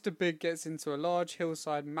 Mr. Big gets into a large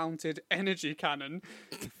hillside mounted energy cannon,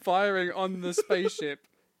 firing on the spaceship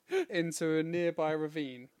into a nearby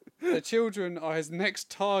ravine. The children are his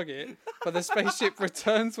next target, but the spaceship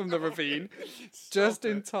returns from the ravine just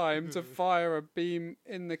in time to fire a beam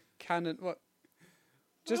in the cannon.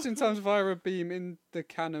 Just in time to fire a beam in the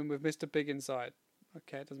cannon with Mr. Big inside.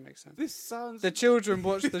 Okay, it doesn't make sense. This sounds... The children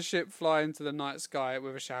watch the ship fly into the night sky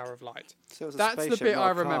with a shower of light. So it was a That's the spaceship, bit not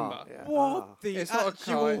I a car. remember. Yeah. What the It's not a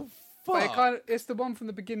actual car, fuck? But it's the one from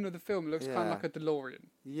the beginning of the film. It looks kind Yeah. of like a DeLorean,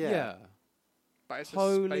 Yeah. but it's a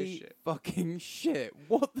Holy spaceship. fucking shit.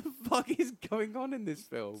 What the fuck is going on in this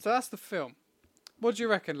film? So that's the film. What do you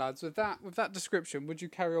reckon, lads? With that description, would you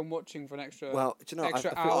carry on watching for an extra? Well, do you know,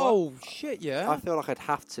 extra I feel, hour? Oh, shit, yeah. I feel like I'd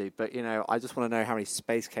have to, but you know, I just want to know how many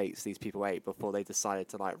space cakes these people ate before they decided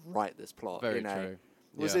to like write this plot. Very you know? true.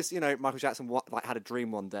 Was this, you know, Michael Jackson had a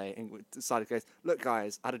dream one day and decided to go, look,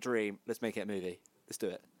 guys, I had a dream. Let's make it a movie. Let's do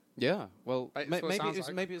it. Yeah, well, That's what it sounds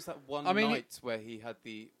like. maybe it's that one night where he had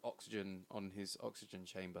the oxygen on his oxygen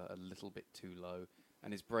chamber a little bit too low,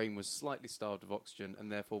 and his brain was slightly starved of oxygen,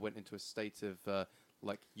 and therefore went into a state of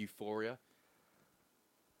like euphoria.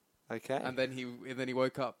 Okay. And then he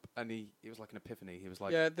woke up, and it was like an epiphany. He was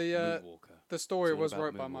like, Moonwalker. The story It's all was about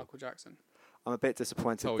wrote by Moonwalker. Michael Jackson. I'm a bit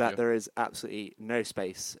disappointed Told that you. there is absolutely no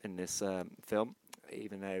space in this film,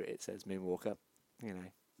 even though it says Moonwalker. You know.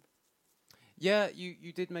 Yeah,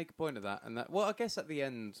 you did make a point of that, and that. Well, I guess at the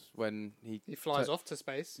end when he flies off to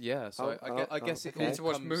space. Yeah, so I guess it You need to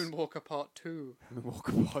watch comes- Moonwalker Part 2.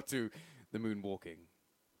 Moonwalker Part 2, the moonwalking.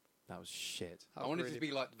 That was shit. That I was wanted it really to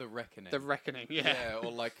be like the reckoning. The Reckoning, yeah. or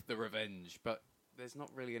like the revenge, but there's not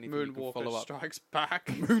really anything you can follow Moonwalker up. Strikes Back.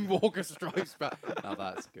 Moonwalker Strikes Back. Now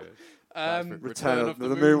that's good. That's Return of the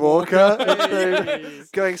Moonwalker.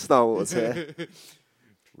 Moonwalker. Going Star Wars here.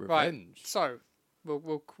 Right, Revenge. so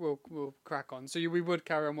we'll crack on. So we would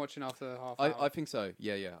carry on watching after the half hour. I think so.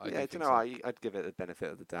 Yeah. I do Yeah, do think you know so. what? I'd give it the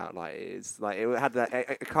benefit of the doubt. Like it had that.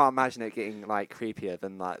 I can't imagine it getting like creepier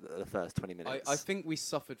than like the first 20 minutes. I think we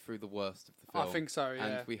suffered through the worst of the film. I think so, yeah.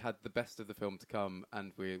 And we had the best of the film to come,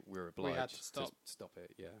 and we were obliged had to stop. stop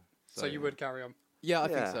it. Yeah. So you would carry on. Yeah, I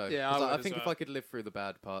think Yeah. so. Yeah, 'Cause I would I as think if well. I could live through the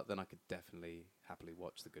bad part, then I could definitely happily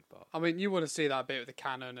watch the good part. I mean, you want to see that bit with the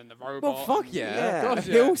cannon and the robot. Well, fuck and- yeah! Yeah. A God,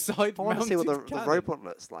 yeah. hillside I want to see what the cannon. robot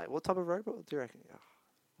looks like. What type of robot do you reckon?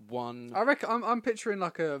 One. I reckon I'm picturing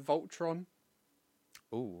like a Voltron.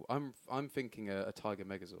 Oh, I'm thinking a Tiger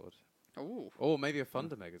Megazord. Ooh. Or maybe a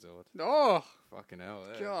Thunder Megazord. Oh, Fucking hell!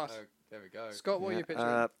 There, God. there we go. Scott, what are you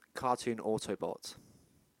picturing? Cartoon Autobot.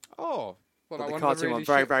 Oh, Well, But like the one of the cartoon really one,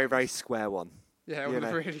 very, shit very, ones. very square one. Yeah, you one of the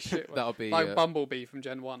know. really shit ones. that'll be Like Bumblebee from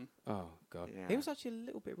Gen 1. Oh god, Yeah. he was actually a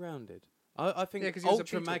little bit rounded. I think Yeah, 'cause he was a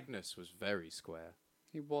Ultra beetle. Magnus was very square.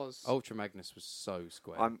 He was. Ultra Magnus was so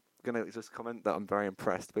square. I'm gonna just comment that I'm very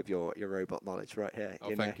impressed with your robot knowledge right here. oh,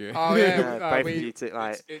 you know? thank you. Oh, yeah. Yeah, both of we- you two,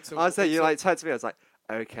 like. It's I was saying, it's you a- like turned to me. I was like,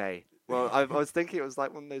 okay. Well, I was thinking it was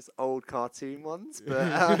like one of those old cartoon ones,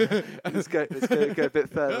 but let's go a bit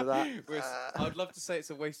further with that. I'd love to say it's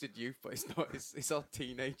a wasted youth, but it's not. It's our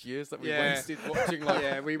teenage years that we Yeah. wasted watching. Like,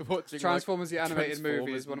 Yeah, we watching Transformers the animated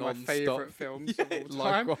movie Transformers is one of my non-stop. favourite films of all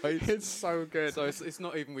time. Likewise. It's so good. So it's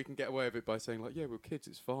not even we can get away with it by saying like, yeah, we're kids,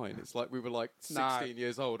 it's fine. It's like we were like 16 Nah.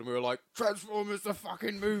 years old and we were like, Transformers the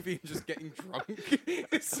fucking movie, and just getting drunk.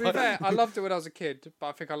 It's To be like- fair, I loved it when I was a kid, but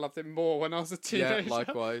I think I loved it more when I was a yeah, teenager.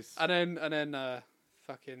 likewise. And then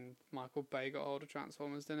fucking Michael Bay got hold of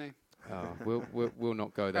Transformers, didn't he? Oh, we'll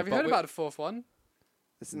not go there. Have you but heard we- about the fourth one?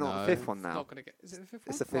 It's not No. the fifth one It's now. not gonna get. Is it the fifth one?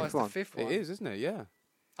 It's the Oh, fifth one. the fifth It one. is, isn't it? Yeah.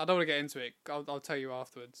 I don't want to get into it. I'll tell you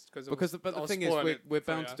afterwards But the thing is, we're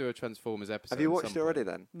bound to do a Transformers episode. Have you at watched some it already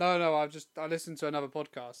point. then? No, I listened to another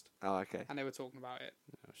podcast Oh, okay. and they were talking about it.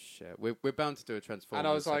 Oh shit, we're bound to do a Transformers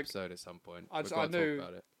was like- episode at some point. I We've got to knew- talk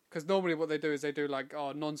about it. Because normally what they do is they do like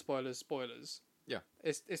non-spoilers, spoilers. Yeah.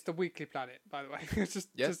 It's the Weekly Planet, by the way. just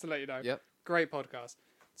Yep. just to let you know. Yep. Great podcast.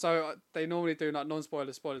 So they normally do like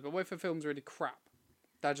non-spoilers, spoilers, but what if the film's really crap?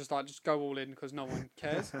 They just go all in because no one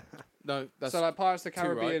cares. No, that's So like Pirates of the too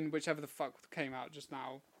right. Caribbean, whichever the fuck came out just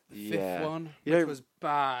now, fifth Yeah. one. You which know, was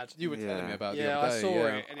bad. You were telling me Yeah. about the Yeah, other I day. saw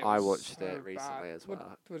yeah. it. And it I was watched so it recently bad. as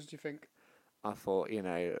well. What did you think? I thought,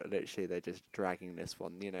 literally they're just dragging this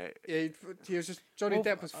one. Yeah, he was just Johnny Well,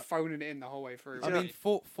 Depp was phoning it in the whole way through. I mean,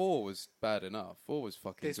 four was bad enough. Four was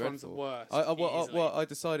fucking this one's the dreadful. worst. I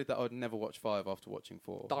decided that I'd never watch 5 after watching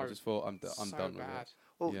 4. I Don't. just thought I'm so done with bad. it.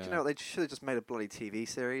 Well, Yeah. do you know what? They should have just made a bloody TV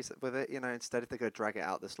series with it. Instead if they're going to drag it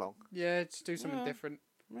out this long. Yeah, just do something Yeah. different.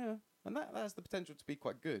 Yeah, and that has the potential to be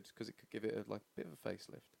quite good because it could give it a bit of a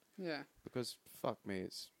facelift. Yeah, Because fuck me,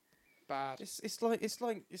 it's bad.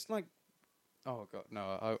 like. Oh god,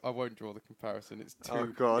 no! I won't draw the comparison. It's too. Oh,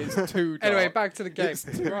 God. It's too dark. Anyway, back to the game. It's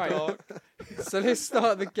too Right. dark. So let's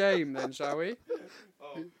start the game then, shall we?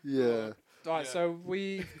 Yeah. Right. Yeah. So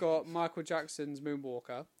we've got Michael Jackson's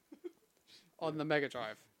Moonwalker on the Mega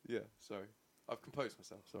Drive. Yeah, sorry. I've composed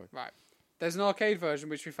myself. Sorry. Right. There's an arcade version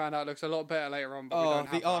which we found out looks a lot better later on, but we Oh, don't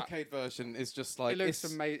have the that. arcade version is just like It looks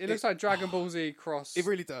it's amazing. It looks like Dragon Ball Z cross. It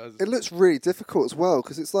really does. It looks really difficult as well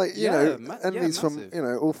because it's like Yeah, enemies from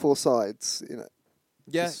massive. all four sides.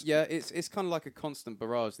 Yeah, Just- yeah, it's kind of like a constant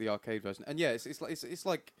barrage, the arcade version, and yeah, it's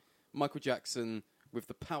like Michael Jackson with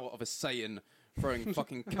the power of a Saiyan throwing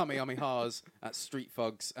fucking kamehamehas at street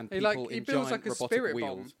thugs and He people he in builds giant like a robotic spirit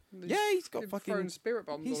wheels. bomb. Yeah, he's got He's fucking throwing spirit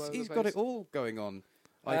bombs all over He's the got place. it all going on.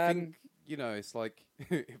 I Um, think it's like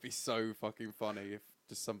it'd be so fucking funny if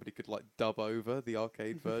just somebody could like dub over the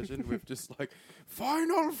arcade version with just like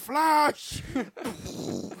Final Flash,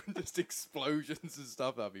 just explosions and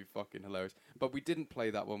stuff. That'd be fucking hilarious. But we didn't play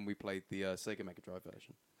that one. We played the Sega Mega Drive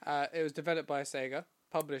version. It was developed by Sega,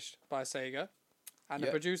 published by Sega, and the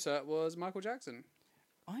Yep. producer was Michael Jackson.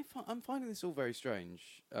 I'm finding this all very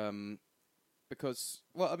strange. Because,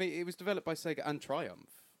 well, I mean, it was developed by Sega and Triumph.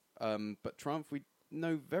 But Triumph we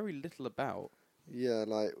know very little about. Yeah,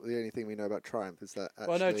 like the only thing we know about Triumph is that actually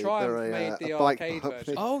Well, no, Triumph made the arcade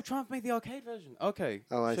version. Oh, Triumph made the arcade version. Okay.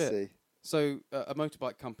 Oh, I see. So a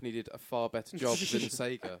motorbike company did a far better job than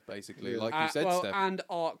Sega, basically, like you said, Steph. And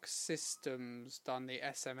Arc Systems done the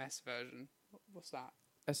SMS version. What's that?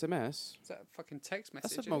 SMS? Is that a fucking text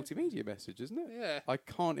message? That's a multimedia message, isn't it? Yeah. I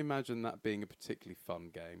can't imagine that being a particularly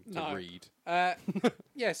fun game to read.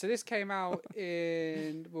 Yeah, so this came out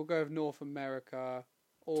in, we'll go with North America,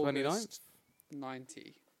 August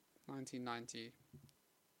 1990.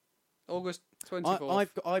 August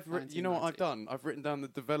 24th. You know what I've done? I've written down the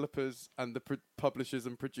developers and the publishers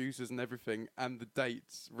and producers and everything, and the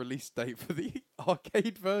release date for the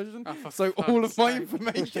arcade version. Oh, so all of my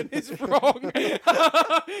information is wrong.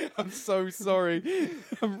 I'm so sorry.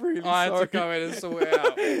 I'm really sorry. I had to go in and sort it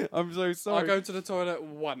out. I'm so sorry. I go to the toilet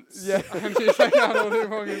once. Yeah. And you take out all the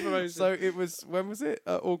wrong information. So it was, when was it?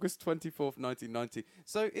 August 24th, 1990.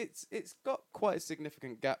 So it's got quite a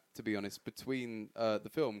significant gap, to be honest, between the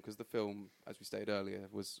film, because the film, as we stated earlier,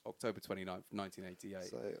 was October 29th, 1988.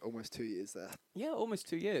 So almost 2 years there. Yeah, almost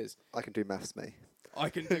 2 years. I can do maths, me. I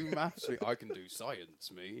can do maths, me. I can do science,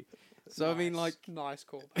 me. So nice. I mean, like, nice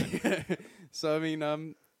call. so I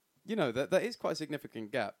mean, you know, that is quite a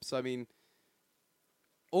significant gap. So I mean,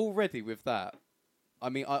 already with that, I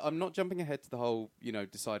mean, I'm not jumping ahead to the whole, you know,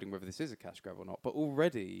 deciding whether this is a cash grab or not. But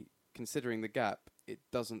already, considering the gap, it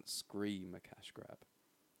doesn't scream a cash grab.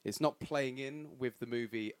 It's not playing in with the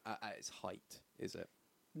movie at its height, is it?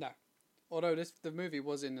 No. Although the movie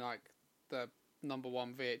was in like the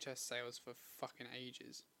 #1 VHS sales for fucking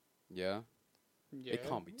ages. Yeah? Yeah. It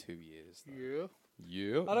can't be 2 years, though. Yeah.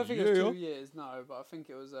 Yeah. I don't think it was 2 years, no, but I think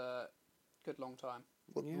it was a good long time.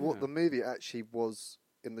 What the movie actually was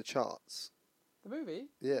in the charts? The movie?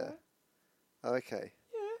 Yeah. Oh, okay.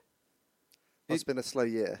 Yeah. It's been a slow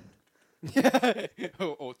year. Yeah,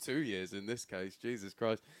 or 2 years in this case. Jesus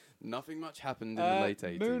Christ. Nothing much happened in the late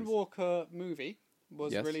 80s. Moonwalker movie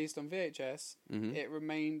was Yes. released on VHS. Mhm. It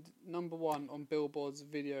remained #1 on Billboard's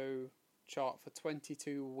video chart for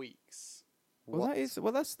 22 weeks. Well, that's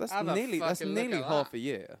Have a nearly fucking look at half that. a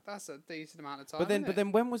year. That's a decent amount of time. But then isn't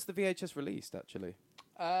it? when was the VHS released? Actually,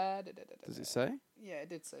 does it say? Yeah, it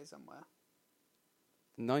did say somewhere.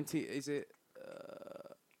 90? Is it?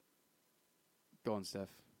 Go on,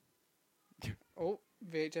 Steph. Oh,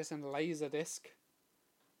 VHS and Laserdisc.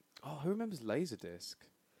 Oh, who remembers Laserdisc?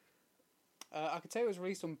 I could say it was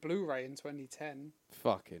released on Blu-ray in 2010.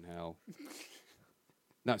 Fucking hell.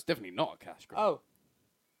 No, it's definitely not a cash grab. Oh.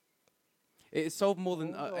 It sold more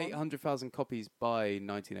than Hold on. 800,000 copies by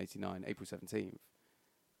 1989, April 17th.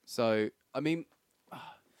 So, I mean,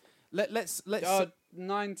 let's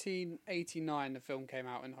 1989 the film came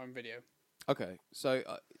out in home video. Okay, so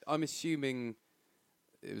I'm assuming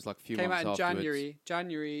it was like a few Came months out in afterwards.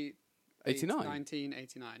 January 89?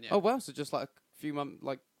 1989, yeah. Oh wow! So just like a few months,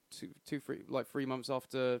 like 3 months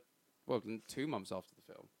after, 2 months after the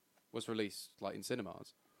film was released, like in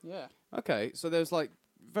cinemas. Yeah. Okay, so there's like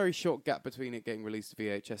very short gap between it getting released to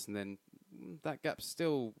VHS and then that gap's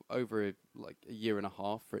still over like a year and a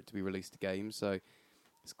half for it to be released to games. So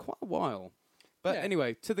it's quite a while. But Yeah.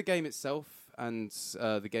 anyway, to the game itself and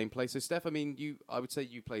the gameplay. So Steph, I mean, I would say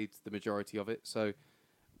you played the majority of it. So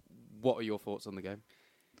what are your thoughts on the game?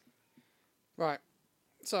 Right.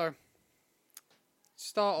 So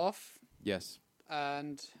start off Yes.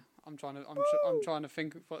 and I'm trying to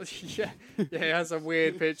think of what yeah, it has a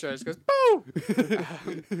weird picture. It goes boo.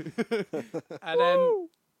 And then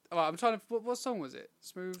I'm trying to what song was it?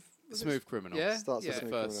 Smooth Criminal. Yeah. Starts with yeah.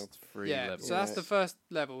 Smooth First Criminal. 3 Yeah, levels. so that's the first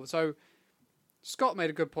level. So Scott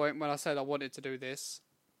made a good point when I said I wanted to do this,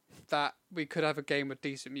 that we could have a game with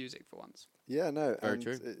decent music for once. Yeah, no. Very and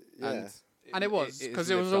true. Yeah. And it was, because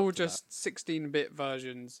it was lived up all to just 16-bit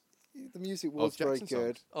versions. The music was very Jackson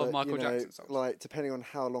good. songs. Of but, Michael you know, Jackson songs. Like, depending on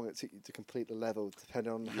how long it took you to complete the level,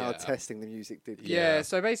 depending on how Yeah. testing the music did. Yeah,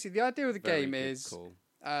 so basically the idea of the Very game good is call.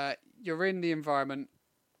 you're in the environment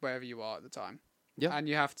wherever you are at the time. Yeah. And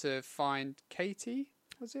you have to find Katie,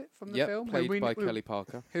 was it, from the Yep, film? played by Kelly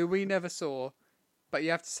Parker. Who we never saw, but you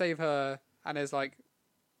have to save her, and there's like,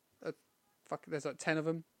 there's like 10 of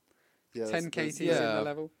them. Yeah, 10 there's- KTs in Yeah. the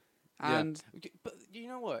level. And But you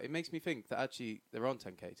know what? It makes me think that actually there aren't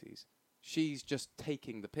 10 KTs. She's just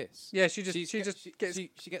taking the piss. yeah, she just gets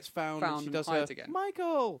she gets found and she and does hides her again.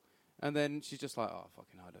 Michael, and then she's just like, oh,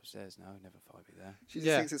 fucking hide upstairs now. Never find me there. She just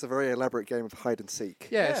Yeah. thinks it's a very elaborate game of hide and seek.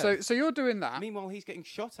 yeah. Yeah. So you're doing that, Meanwhile, he's getting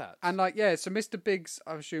shot at. and like so Mr. Big's,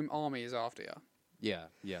 I assume, army is after you. Yeah.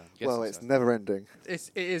 Well, it's never ending.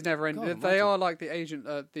 It is never ending. God, They imagine. are like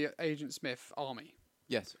the Agent Smith army.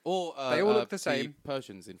 Yes, or They all look the same.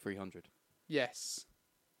 Persians in 300. Yes.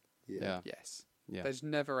 Yeah. Yes. Yeah. They just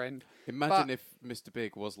never end. Imagine But- if Mr.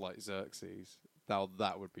 Big was like Xerxes. Now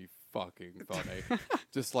that would be fucking funny.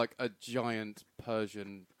 Just like a giant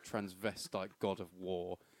Persian transvestite god of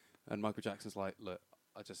war. And Michael Jackson's like, look,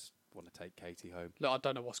 I just want to take Katie home. Look, I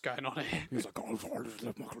don't know what's going on here. He's like, oh, I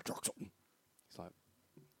love Michael Jackson. He's like,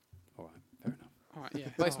 all right, fair enough. All right, yeah.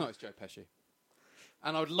 But it's not, it's Joe Pesci.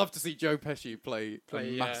 And I would love to see Joe Pesci play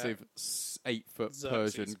a massive 8-foot Xerxes.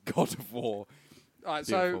 Persian god of war. All right,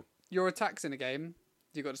 Beautiful. so your attacks in the game,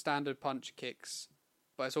 you've got standard punch, kicks,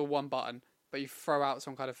 but it's all one button. But you throw out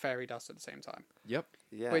some kind of fairy dust at the same time, Yep.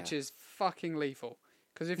 Yeah. which is fucking lethal.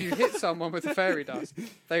 Because if you hit someone with the fairy dust,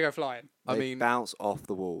 they go flying. They I mean, bounce off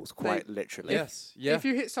the walls, quite literally. yes, yeah. If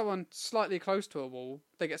you hit someone slightly close to a wall,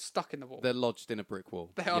 they get stuck in the wall. They're lodged in a brick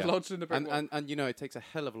wall. They are Yeah. lodged in the brick and, wall. And you know, it takes a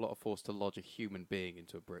hell of a lot of force to lodge a human being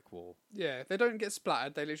into a brick wall. Yeah, they don't get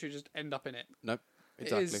splattered. They literally just end up in it. Nope,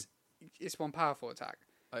 exactly. It's one powerful attack.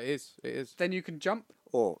 It is. Then you can jump.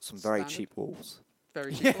 Or some very Standard. cheap walls.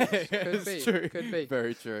 Very cheap. Could it's be. true. Could be.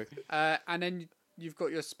 Very true. And then you've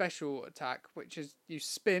got your special attack, which is you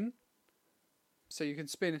spin. So you can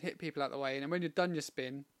spin and hit people out the way. And then when you're done your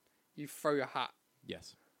spin, you throw your hat.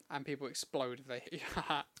 Yes. And people explode if they hit your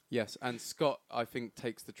hat. Yes, and Scott, I think,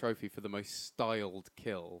 takes the trophy for the most styled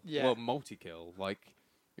kill. Yeah. Well, multi-kill. Like,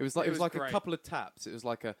 it was like a great. couple of taps. It was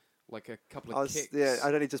like a couple of kicks.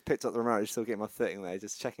 I'd only just picked up the remote, I was still getting my footing there,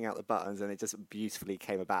 just checking out the buttons, and it just beautifully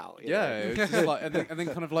came about. you Yeah, know? it was just like, and then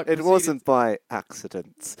kind of like It proceeded- wasn't by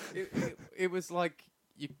accident. It was like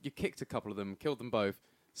you kicked a couple of them, killed them both,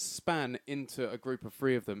 span into a group of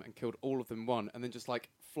 3 of them, and killed all of them in one, and then just like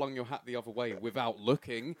flung your hat the other way without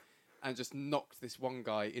looking, and just knocked this one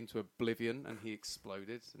guy into oblivion, and he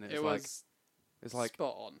exploded. And It was it's like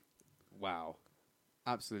spot on. wow,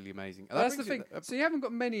 absolutely amazing. And That's the brings thing. you- So you haven't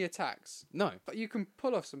got many attacks, no, but you can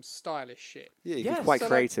pull off some stylish shit. Yeah, you Yes. can be quite So,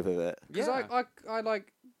 like- creative with it. Because yeah. I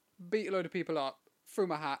like beat a load of people up, threw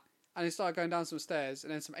my hat, and it started going down some stairs,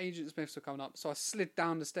 and then some Agent Smiths were coming up, so I slid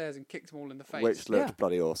down the stairs and kicked them all in the face. Which looked Yeah.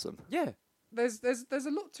 bloody awesome. yeah. There's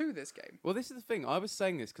a lot to this game. Well, this is the thing. I was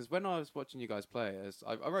saying this because when I was watching you guys play it,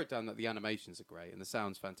 I wrote down that the animations are great and the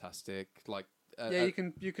sound's fantastic. Like, Yeah,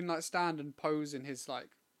 you can like stand and pose in his like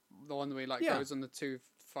the one where he like Yeah. goes on the 2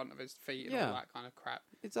 front of his feet and Yeah. all that kind of crap.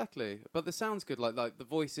 exactly. But the sound's good. Like the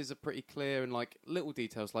voices are pretty clear and like little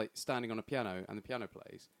details, like standing on a piano and the piano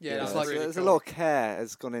plays. Yeah, It's that's like- really there's cool. a lot of care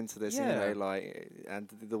has gone into this, Yeah. you know, like, and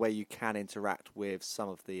the way you can interact with some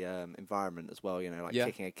of the environment as well, you know, like Yeah.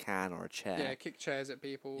 kicking a can or a chair. Yeah, kick chairs at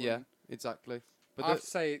people. Yeah, and exactly. But I have to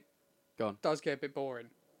say, it go on. does get a bit boring.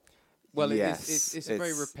 Well, Yes, it's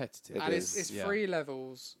very it's- repetitive. it And is. it's Yeah. 3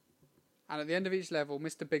 levels, and at the end of each level,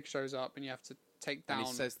 Mr. Big shows up, and you have to take down. And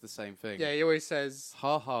he says the same thing. Yeah, he always says,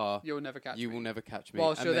 Ha ha. "You'll never catch You me." will never catch me.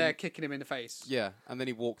 Whilst And you're then- there kicking him in the face. Yeah, and then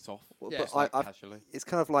he walks off. Well, Yeah. but Just like I've casually. it's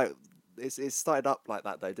kind of like it started up like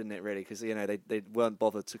that though, didn't it? Really, because you know they weren't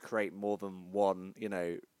bothered to create more than one, you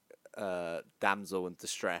know, damsel in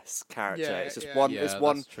distress character. Yeah, it's just yeah. one. Yeah, it's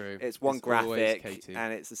one. that's true. It's one It's always graphic, Katie.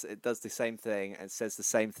 and it does the same thing and says the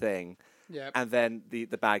same thing. Yeah. And then the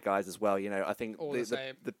bad guys as well. You know, I think All the, the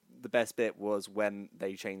same. the best bit was when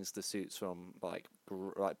they changed the suits from like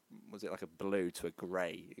was it like a blue to a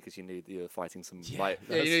grey because you knew you were fighting some like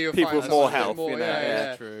Yeah, you knew you were people with fighting more someone health. more, You know, yeah, Yeah,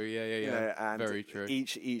 yeah. true. Yeah, You yeah. know, and Very true.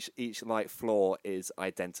 Each like floor is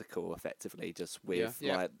identical, effectively, just with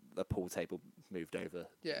Yeah. like the pool table moved over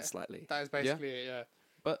Yeah. slightly. That is basically it, yeah.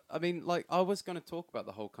 But I mean, like, I was going to talk about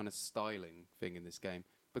the whole kind of styling thing in this game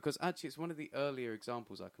because actually, it's one of the earlier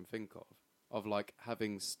examples I can think of like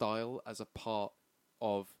having style as a part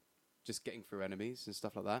of just getting through enemies and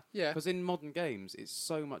stuff like that. Yeah. Because in modern games, it's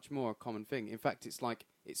so much more a common thing. In fact, it's like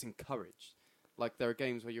it's encouraged. Like there are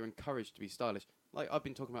games where you're encouraged to be stylish. Like I've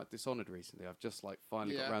been talking about Dishonored recently. I've just like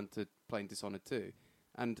finally got Yeah. around to playing Dishonored 2,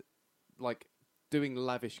 and like doing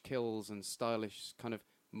lavish kills and stylish kind of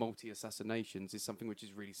multi-assassinations is something which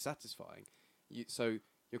is really satisfying. So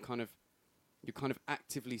you're kind of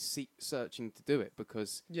actively searching to do it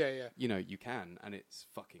because Yeah. you know you can, and it's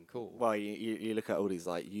fucking cool. Well, you look at all these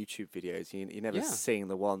like YouTube videos, you're never Yeah. seeing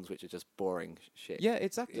the ones which are just boring shit. Yeah,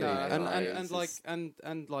 exactly. Yeah, and, like, and, it's and like just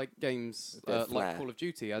and like games a bit of like flair. Call of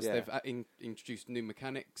Duty, as Yeah. they've introduced new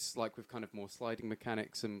mechanics, like with kind of more sliding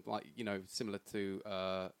mechanics, and like similar to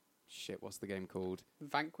what's the game called?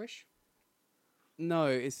 Vanquish? No,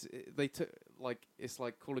 it's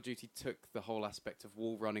like Call of Duty took the whole aspect of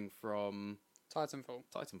wall running from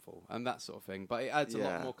Titanfall, and that sort of thing. But it adds a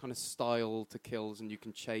lot more kind of style to kills, and you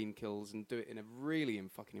can chain kills and do it in a really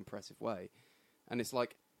fucking impressive way. And it's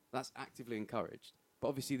like, that's actively encouraged. But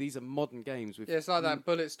obviously, these are modern games with... Yeah, it's like that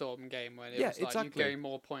Bulletstorm game where it was like you gain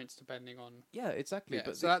more points depending on... Yeah, exactly. Yeah,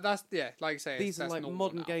 but so that's like you say, these are like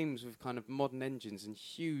modern now. games with kind of modern engines and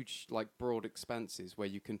huge, like, broad expanses where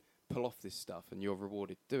you can pull off this stuff and you're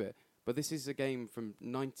rewarded to do it. But this is a game from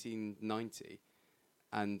 1990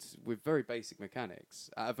 and with very basic mechanics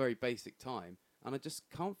at a very basic time. And I just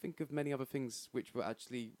can't think of many other things which were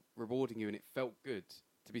actually rewarding you and it felt good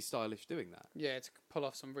to be stylish doing that. Yeah, to pull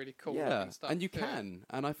off some really cool stuff. And you can.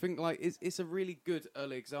 And I think like it's a really good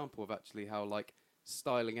early example of actually how like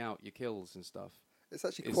styling out your kills and stuff. It's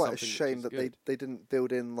actually quite a shame that they didn't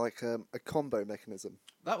build in like a combo mechanism.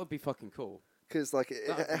 That would be fucking cool. Because like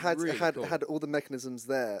it had all the mechanisms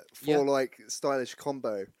there for like stylish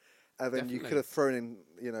combo, and then you could have thrown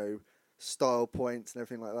in style points and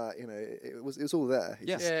everything like that. It was all there.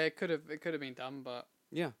 Yeah, it could have been done, but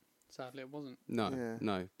yeah. Sadly, it wasn't.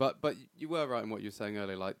 No. But you were right in what you were saying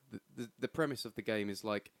earlier. Like the premise of the game is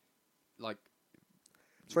like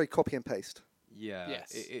it's very copy and paste. Yeah.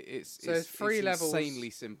 Yes. It's 3 levels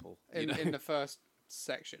insanely simple in the first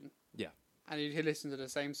section. Yeah. And you listen to the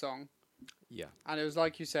same song. Yeah. And it was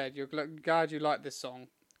like you said, you're glad you liked this song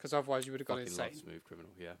because otherwise you would have gone insane. Love Smooth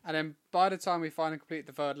Criminal. Yeah. And then by the time we finally complete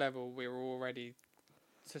the 3rd level, we were all ready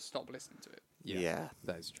to stop listening to it. Yeah,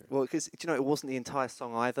 that is true. Well, because it wasn't the entire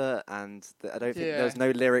song either, and I don't think there was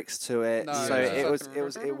no lyrics to it, so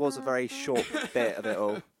it was a very short bit of it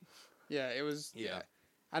all. Yeah, it was. Yeah,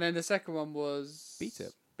 and then the second one was Beat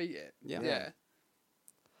It. Yeah.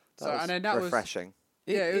 And then that refreshing.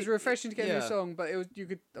 It was refreshing to get a new song, but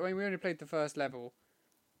we only played the first level,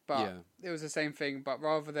 but it was the same thing. But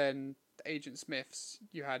rather than Agent Smiths,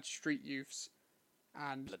 you had Street Youths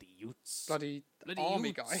and bloody youths, bloody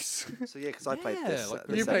army guys. So because I played this,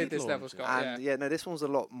 you played this level, Scott. And this one was a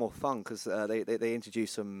lot more fun because they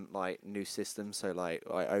introduced some like new systems. So like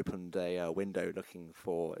I opened a window looking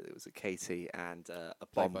for it was a Katie and a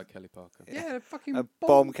bomb by Kelly Parker. Yeah, a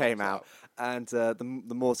bomb came out, and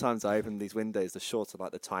the more times I opened these windows, the shorter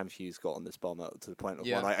like the time fuse got on this bomb to the point of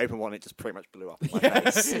when I opened one, it just pretty much blew up in my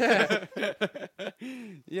face.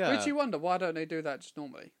 Yeah. Which you wonder why don't they do that just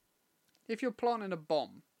normally? If you're planting a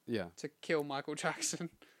bomb to kill Michael Jackson,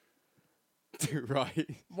 right?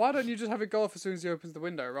 Why don't you just have it go off as soon as he opens the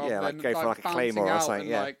window, rather than go for like a claymore or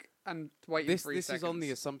something? And waiting 3 seconds. This is on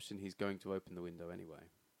the assumption he's going to open the window anyway.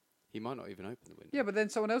 He might not even open the window. Yeah, but then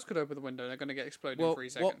someone else could open the window and they're going to get exploded in 3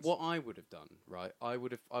 seconds. What I would have done, right? I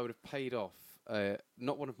would have paid off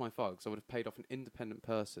not one of my thugs. I would have paid off an independent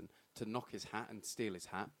person to knock his hat and steal his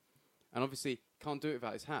hat. And obviously, can't do it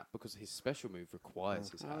without his hat because his special move requires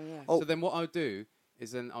his hat. So then what I would do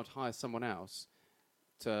is then I'd hire someone else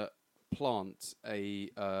to plant a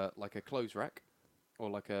like a clothes rack or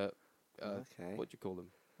like a what do you call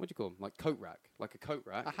them? Like coat rack, like a coat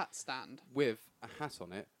rack. A hat stand with a hat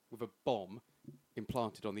on it with a bomb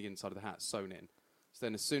implanted on the inside of the hat, sewn in. So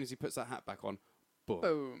then as soon as he puts that hat back on,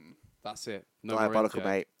 boom. That's it. No Diabolical, more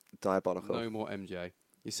MJ. mate. Diabolical. No more MJ.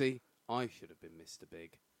 You see, I should have been Mr.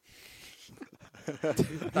 Big.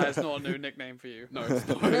 That is not a new nickname for you. No, it's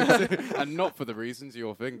not. And not for the reasons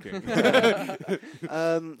you're thinking.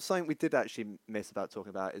 Something we did actually miss about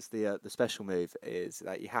talking about is the special move is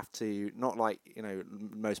that you have to, not like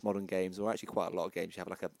most modern games or actually quite a lot of games, you have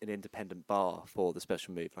like an independent bar for the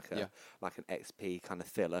special move, like an XP kind of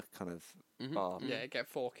filler kind of bar. Yeah, get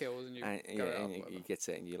 4 kills and you get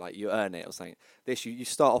it and you earn it or something. This you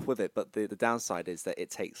start off with it, but the downside is that it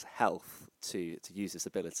takes health to use this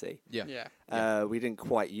ability. We didn't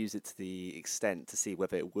quite use it to the extent to see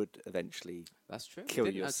whether it would eventually kill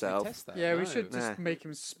yourself. We should just make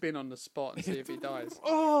him spin on the spot and see if he dies.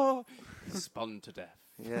 Spun to death.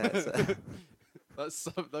 Yeah.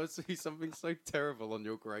 That would be something so terrible on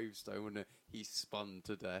your gravestone, wouldn't it? He spun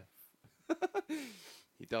to death.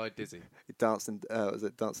 He died dizzy. He danced in was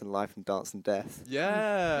it Dance in Life and Dance in Death?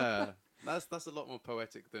 Yeah. That's a lot more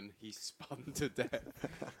poetic than he spun to death.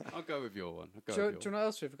 I'll go with your one. Do you know what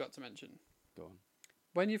else we forgot to mention? Go on.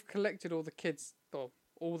 When you've collected all the kids, or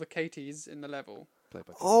all the Katies in the level.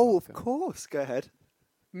 Of course. Go ahead.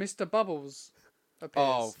 Mr. Bubbles appears.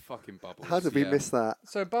 Oh, fucking Bubbles. How did we miss that?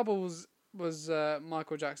 So Bubbles was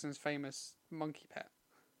Michael Jackson's famous monkey pet.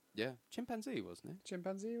 Yeah. Chimpanzee, wasn't it?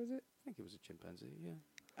 Chimpanzee, was it? I think it was a chimpanzee, yeah.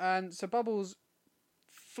 And so Bubbles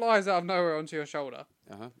flies out of nowhere onto your shoulder.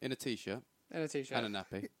 In a t-shirt. In a t-shirt. And a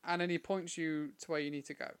nappy. And then he points you to where you need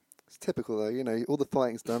to go. It's typical, though. You know, all the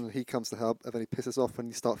fighting's done, and he comes to help, and then he pisses off when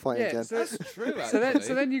you start fighting again. So that's true. Actually.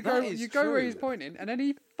 So then you go where he's pointing, and then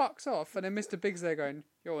he fucks off, and then Mr. Big's there going,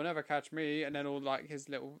 "You'll never catch me," and then all like his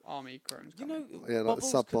little army crones. You know, like Bubbles the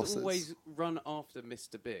sub-bosses could always run after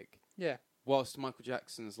Mr. Big. Yeah. Whilst Michael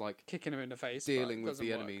Jackson's like kicking him in the face, dealing with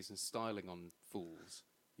the enemies and styling on fools.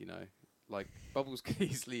 You know, like Bubbles could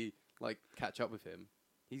easily like catch up with him.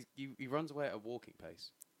 He runs away at a walking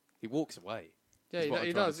pace. He walks away. Yeah,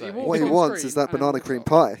 he does. What he wants is that banana cream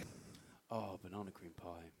pie. Oh, banana cream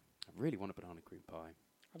pie. I really want a banana cream pie.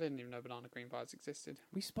 I didn't even know banana cream pies existed.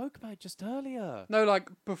 We spoke about it just earlier. No, like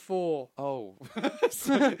before. Oh.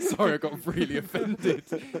 Sorry, I got really offended.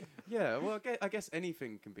 Yeah, well, I guess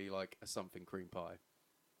anything can be like a something cream pie.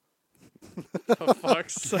 For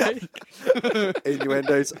fuck's sake.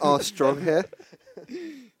 Innuendos are strong here.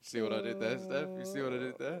 See what I did there, Steph? You see what I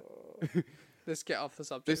did there? Let's get off the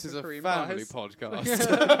subject. This is a family podcast.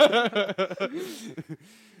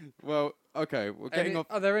 Well, okay, we're getting off.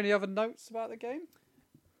 Are there any other notes about the game?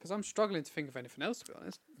 Because I'm struggling to think of anything else, to be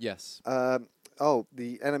honest. Yes.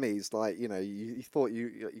 The enemies, like, you know, you thought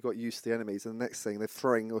you got used to the enemies, and the next thing they're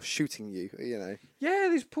throwing or shooting you, you know. Yeah,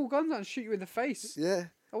 they just pull guns out and shoot you in the face. Yeah.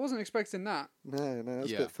 I wasn't expecting that. No, it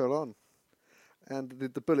was a bit full on. And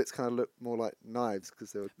the bullets kind of look more like knives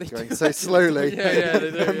because they were going so slowly. Yeah,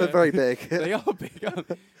 they do. And they're very big. They are big.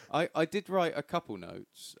 I did write a couple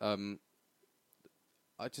notes. I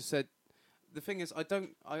just said, the thing is, I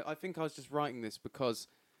think I was just writing this because,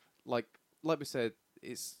 like we said,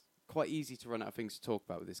 it's quite easy to run out of things to talk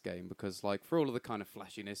about with this game because, like, for all of the kind of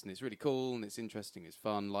flashiness and it's really cool and it's interesting, it's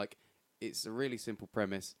fun, like, it's a really simple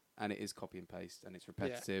premise and it is copy and paste and it's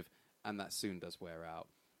repetitive and that soon does wear out.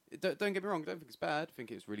 Don't get me wrong, I don't think it's bad. I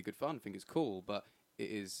think it's really good fun. I think it's cool, but it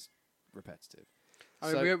is repetitive.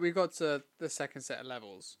 I mean, we got to the second set of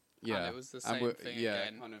levels. Yeah. And it was the same thing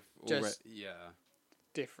again. Kind of just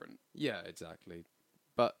different. Yeah, exactly.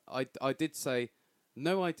 But I did say,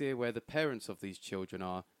 no idea where the parents of these children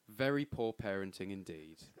are. Very poor parenting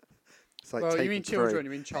indeed. It's like, well, you mean children,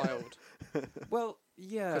 you mean child. Well,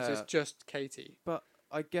 yeah. Because it's just Katie. But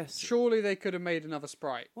I guess surely they could have made another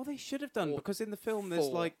sprite. Well, they should have done because in the film there's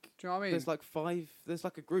like, do you know what I mean? There's like 5. There's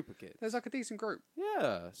like a group of kids. There's like a decent group.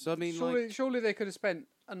 Yeah. So I mean, surely they could have spent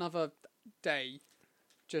another day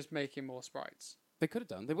just making more sprites. They could have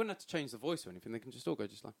done. They wouldn't have to change the voice or anything. They can just all go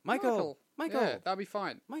just like Michael. Yeah, that'd be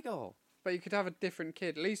fine. Michael. But you could have a different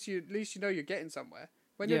kid. At least you know you're getting somewhere.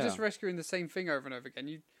 When you're just rescuing the same thing over and over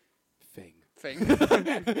again, thing.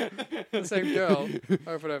 The same girl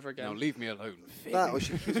over and over again. Now leave me alone. That was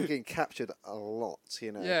she's getting captured a lot,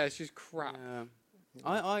 you know. Yeah, she's crap.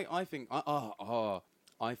 I think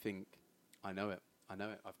I think I know it.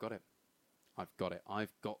 I've got it.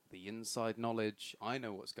 I've got the inside knowledge. I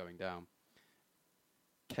know what's going down.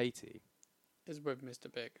 Katie is with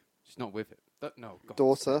Mr. Big. She's not with it. No, God.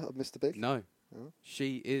 Daughter of Mr. Big? No.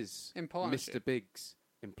 She is Mr. Big's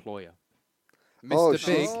employer.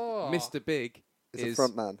 Mr. Big is a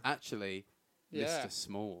front man. Actually Mr.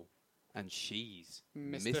 Small. And she's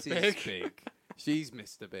Mrs. Big. She's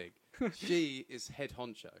Mr. Big. She is head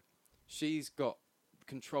honcho. She's got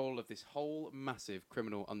control of this whole massive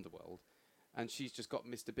criminal underworld. And she's just got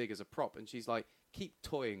Mr. Big as a prop. And she's like, keep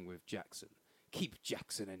toying with Jackson. Keep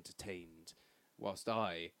Jackson entertained. Whilst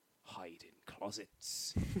I hide in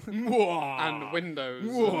closets. And windows.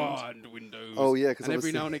 And windows. Oh, yeah. And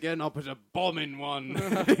every now and again, I'll put a bomb in one.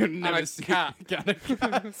 And a cat.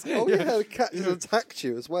 Oh, yeah. The cat just attacked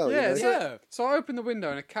you as well. Yeah, you know? So I opened the window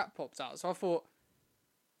and a cat pops out. So I thought,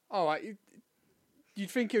 all right, you'd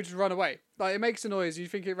think it would just run away. Like, it makes a noise, you'd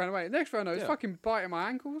think it ran away. The next thing I know, it's fucking biting my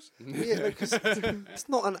ankles. Yeah, because it's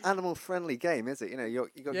not an animal-friendly game, is it? You know,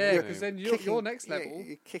 because then your next level...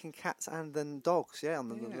 You're kicking cats and then dogs, on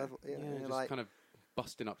the level. Yeah, just like, kind of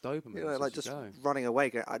busting up dopamine. You know, like just running away,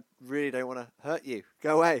 going, I really don't want to hurt you.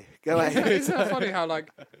 Go away. Go away. Isn't that funny how, like,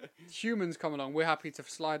 humans come along, we're happy to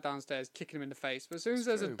slide downstairs, kicking them in the face. But as soon as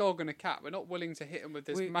there's a dog and a cat, we're not willing to hit them with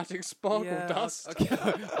this magic sparkle dust.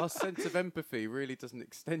 Our sense of empathy really doesn't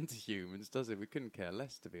extend to humans, does it? We couldn't care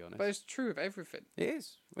less, to be honest. But it's true of everything. It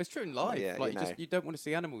is. It's true in life. Yeah, like, you don't want to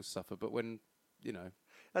see animals suffer, but when,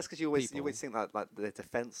 That's because you always think that like they're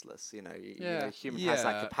defenseless. You know, human has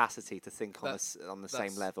that capacity to think on the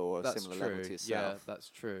same level or a similar level to yourself. Yeah, that's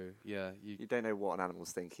true. Yeah, you don't know what an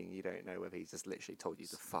animal's thinking. You don't know whether he's just literally told you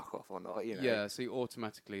to fuck off or not. You know. Yeah, so you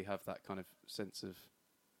automatically have that kind of sense of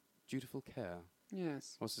dutiful care.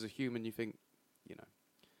 Yes. Whilst as a human, you think,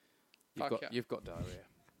 you've got diarrhea.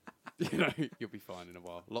 You'll be fine in a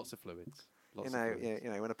while. Lots of fluids. When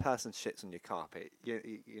a person shits on your carpet, you're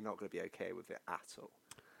not going to be okay with it at all.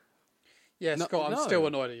 Yeah, No, Scott, I'm no. still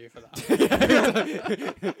annoyed at you for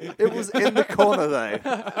that. It was in the corner though.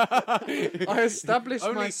 I established my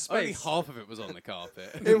Only space. half of it was on the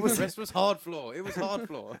carpet. It was- The rest was hard floor. It was hard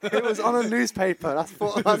floor. It was on a newspaper. That's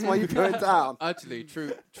why you put it down. Actually,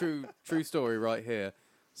 true story right here.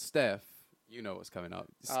 Steph, you know what's coming up.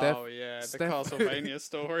 Steph, Oh yeah, the Steph- Castlevania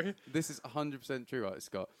story. This is 100% true, right,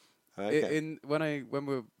 Scott? Okay. When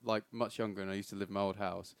we were like much younger and I used to live in my old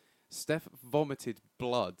house, Steph vomited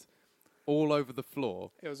blood all over the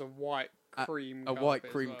floor. It was a white cream. A white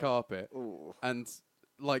cream carpet. Ooh. And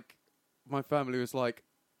like my family was like,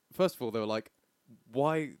 first of all, they were like,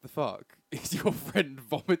 why the fuck is your friend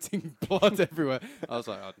vomiting blood everywhere? I was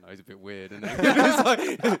like, I don't know, he's a bit weird, isn't he? It's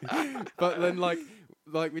like, but then like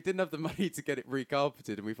we didn't have the money to get it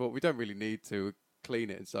recarpeted, and we thought we don't really need to clean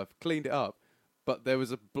it and stuff. Cleaned it up, but there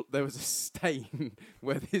was a stain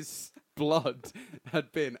where this blood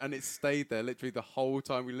had been, and it stayed there literally the whole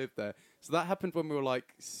time we lived there. So that happened when we were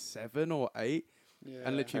like 7 or 8. Yeah.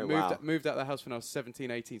 And literally moved out of the house when I was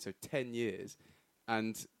 17, 18, so 10 years.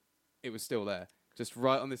 And it was still there. Just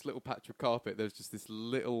right on this little patch of carpet, there was just this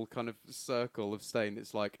little kind of circle of stain.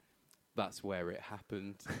 It's like, that's where it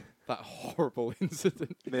happened. That horrible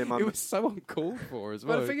incident. It was so uncalled for as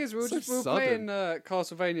well. But the thing is, we were playing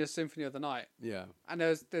Castlevania Symphony of the Night. Yeah. And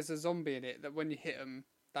there's a zombie in it that when you hit him,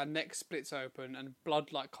 that neck splits open and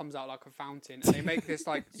blood like comes out like a fountain, and they make this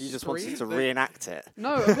like. You just scream. wanted to reenact it.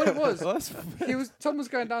 No, what it was, Tom was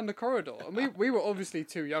going down the corridor, and we were obviously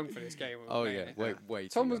too young for this game. Oh yeah,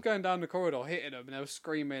 wait. Tom was going down the corridor, hitting them, and they were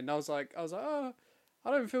screaming. And I was like, oh,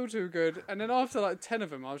 I don't feel too good. And then after like 10 of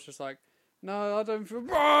them, I was just like, no, I don't feel.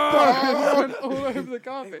 All over the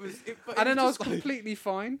carpet, and then I was completely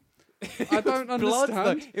fine. I don't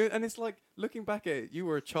understand. And it's like looking back at it, you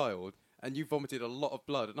were a child. And you vomited a lot of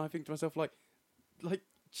blood, and I think to myself, like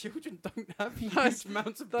children don't have huge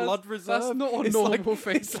amounts of blood reserve. That's not a normal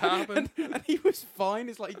thing to happen. And he was fine.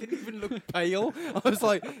 It's like he didn't even look pale. I was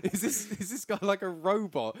like, is this guy like a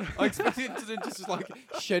robot? I expected him to then just like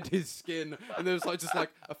shed his skin, and there was like just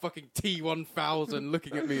like a fucking T-1000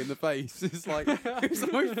 looking at me in the face. It's like it was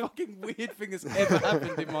the most fucking weird thing that's ever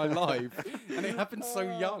happened in my life, and it happened so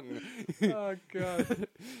young. Oh god,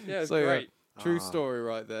 yeah, it's so, great. True story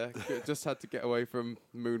right there. Just had to get away from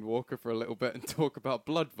Moonwalker for a little bit and talk about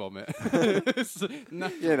blood vomit. Transition.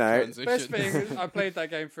 Best thing is I played that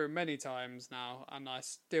game through many times now, and I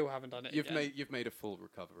still haven't done it. You've made a full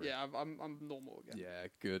recovery. Yeah, I'm normal again. Yeah,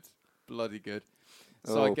 good, bloody good.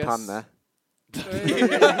 So I guess pun there.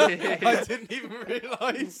 I didn't even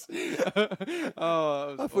realise.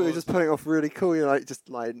 I thought you were just putting it off really cool. You're like just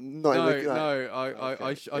like not.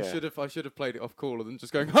 I should have played it off cooler than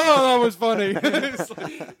just going. Oh, that was funny.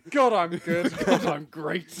 God, I'm good. God, I'm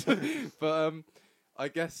great. But I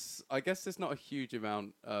guess there's not a huge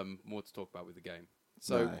amount more to talk about with the game.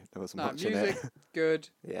 So there wasn't much in music it. good.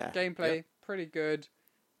 Yeah. Gameplay pretty good.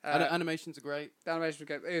 Animations are great. The animation was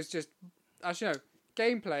good. It was just actually no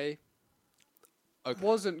gameplay. Okay.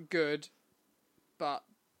 Wasn't good, but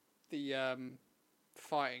the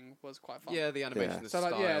fighting was quite fun. Yeah, the animation, the so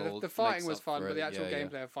style. the fighting was fun, but the actual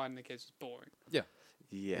gameplay of fighting the kids was boring.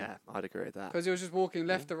 Yeah, I'd agree with that. Because it was just walking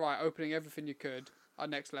left to right, opening everything you could.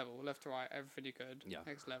 Next level, left to right, everything you could. Yeah.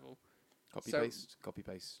 Next level. Copy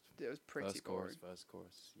paste. It was pretty boring. First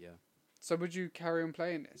chorus. Yeah. So would you carry on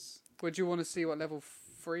playing this? Would you want to see what level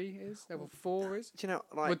 3 is? Level 4 is? Do you know,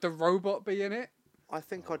 like, would the robot be in it? I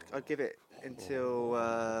think I'd give it until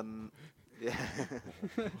yeah.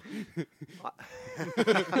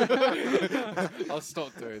 I'll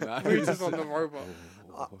stop doing that. We just want the robot.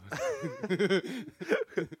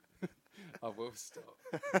 I will stop.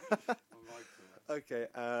 Okay.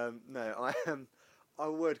 No, I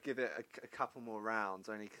would give it a couple more rounds,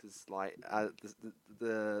 only because like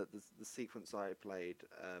the sequence I played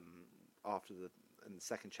after in the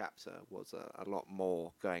second chapter was a lot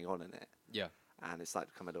more going on in it. Yeah. And it's like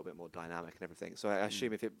become a little bit more dynamic and everything. So I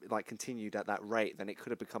assume if it like continued at that rate, then it could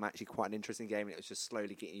have become actually quite an interesting game. And it was just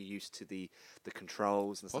slowly getting you used to the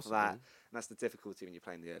controls and stuff like that. And that's the difficulty when you're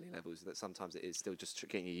playing the early levels, that sometimes it is still just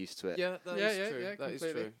getting you used to it. Yeah, that is true. Yeah, that is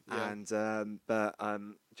true. Yeah. And but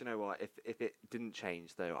do you know what? If it didn't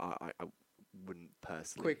change though, I wouldn't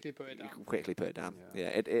personally quickly put it down. Yeah.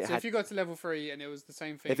 It so if you got to level 3 and it was the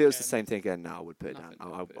same thing, if it was the same thing again, no, I would put it down.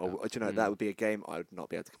 Do you know that would be a game I would not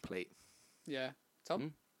be able to complete. Yeah.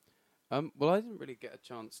 Tom? Well, I didn't really get a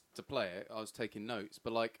chance to play it. I was taking notes,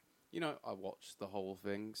 but like, I watched the whole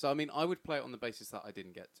thing. So I mean, I would play it on the basis that I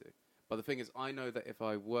didn't get to. But the thing is, I know that if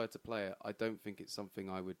I were to play it, I don't think it's something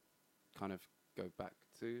I would kind of go back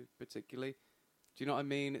to particularly. Do you know what I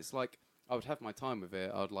mean? It's like I would have my time with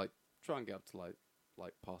it. I would like try and get up to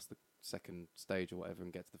like past second stage or whatever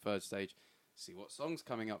and get to the third stage. See what song's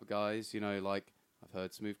coming up, guys. You know, like, I've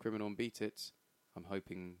heard Smooth Criminal and Beat It. I'm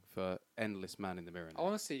hoping for Endless Man in the Mirror. I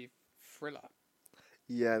want to see Thriller.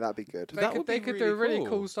 Yeah, that'd be good. They could do really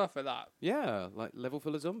cool stuff with that. Yeah, like Level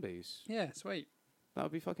Full of Zombies. Yeah, sweet. That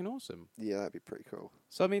would be fucking awesome. Yeah, that'd be pretty cool.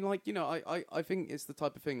 So, I mean, like, you know, I think it's the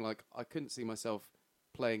type of thing, like, I couldn't see myself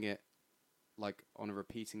playing it, like, on a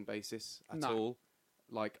repeating basis at all.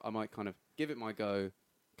 Like, I might kind of give it my go,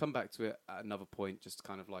 come back to it at another point, just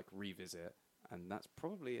kind of, like, revisit, and that's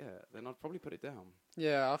probably it. Then I'd probably put it down.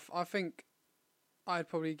 Yeah, I think I'd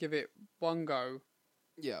probably give it one go.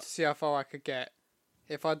 Yeah. To see how far I could get.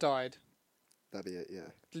 If I died, that'd be it. Yeah.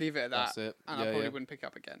 Leave it at that. That's it. And I probably wouldn't pick it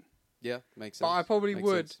up again. Yeah, makes sense. But I probably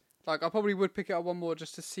would. Sense. Like, I probably would pick it up one more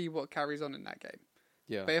just to see what carries on in that game.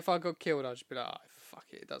 Yeah. But if I got killed, I'd just be like, oh, fuck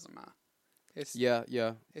it nothing matter. It's, yeah.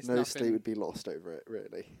 It's no nothing. sleep would be lost over it,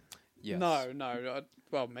 really. Yes. No.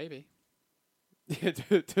 Well, maybe. Yeah,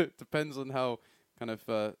 depends on how kind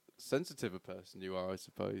of sensitive a person you are, I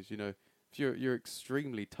suppose. You know, if you're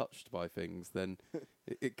extremely touched by things, then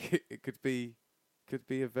it could be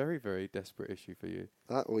a very, very desperate issue for you.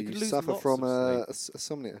 That, or you suffer from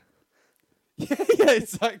insomnia. Yeah,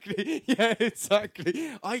 exactly.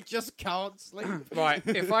 I just can't sleep. Right.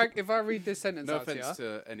 If I read this sentence no out to you. No offense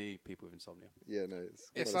to any people with insomnia. Yeah, no,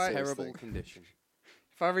 it's a terrible condition.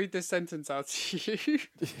 If I read this sentence out to you,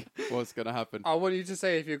 what's gonna happen? I want you to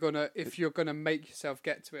say if you're gonna make yourself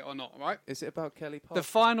get to it or not. Right? Is it about Kelly Parker? The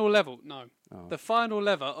final level? No. Oh. The final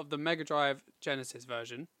level of the Mega Drive Genesis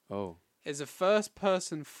version. Oh. Is a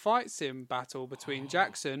first-person fight sim battle between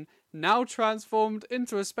Jackson, now transformed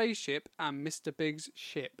into a spaceship, and Mr. Big's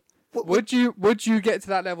ship. Would you get to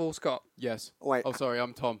that level, Scott? Yes. Wait. Oh, sorry,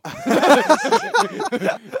 I'm Tom.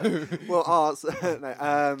 Well,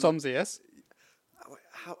 no. Tom's yes.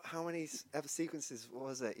 How many other sequences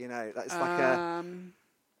was it? You know, that's like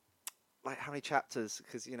like how many chapters?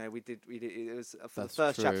 Because you know we did. It was for the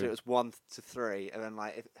first chapter. It was 1 to 3, and then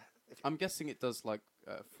like. If I'm guessing it does like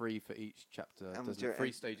 3 for each chapter. Doesn't it?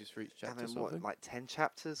 3 stages for each chapter. And then what, like 10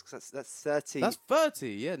 chapters? Because that's 30. That's 30.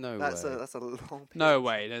 Yeah, no way. That's a long period. No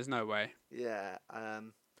way. There's no way. Yeah.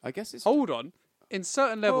 I guess it's. Hold on. In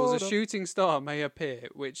certain levels, a shooting star may appear,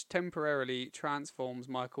 which temporarily transforms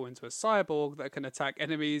Michael into a cyborg that can attack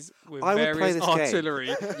enemies with various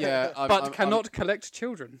artillery. Yeah, but cannot collect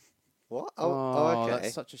children. What? Oh, okay.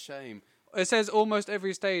 That's such a shame. It says almost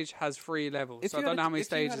every stage has 3 levels. So I don't know how many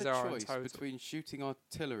stages there are in total. Between shooting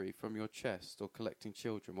artillery from your chest or collecting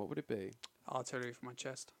children, what would it be? Artillery from my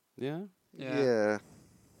chest. Yeah? Yeah.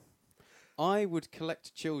 I would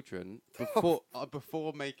collect children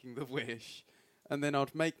before making the wish, and then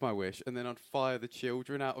I'd make my wish, and then I'd fire the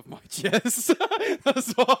children out of my chest.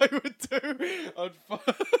 That's what I would do. I'd fire...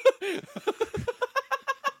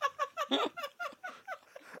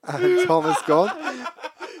 And Tom is gone.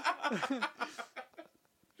 Oh,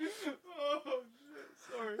 shit,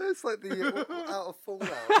 sorry. It's like the out of Fallout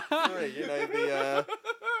 3, you know, the...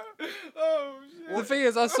 Oh, shit. The thing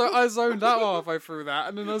is, I zoned out halfway through that,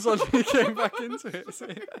 and then I suddenly came back into it.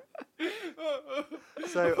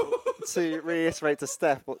 So, to reiterate to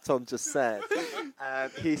Steph what Tom just said,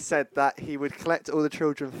 he said that he would collect all the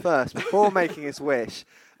children first before making his wish.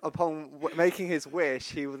 Upon making his wish,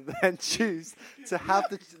 he would then choose to have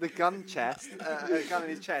the gun chest, a gun in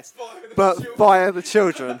his chest, fire the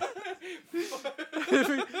children.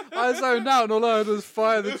 I zoned out and all I heard was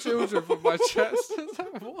fire the children from my chest. I was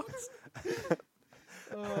like, what?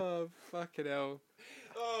 Oh, fucking hell.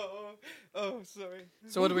 Oh, sorry.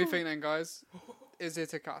 So what do we think then, guys? Is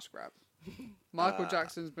it a cash grab? Michael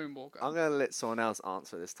Jackson's Moonwalker. I'm going to let someone else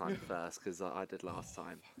answer this time first, because I did last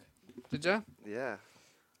time. Did you? Yeah.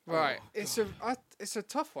 Right. It's a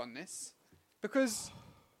tough one, this. Because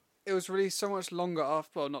it was released so much longer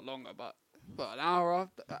after... Well, not longer, but an hour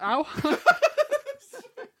after... Hour?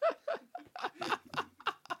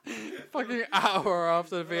 Fucking hour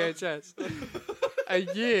after the VHS. A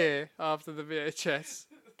year after the VHS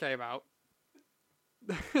came out.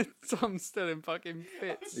 Tom's still in fucking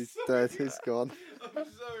fits. He's dead, he's gone. I'm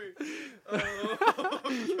sorry.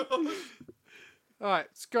 Oh, Alright,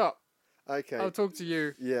 Scott. Okay. I'll talk to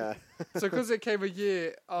you. Yeah. So because it came a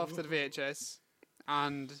year after the VHS,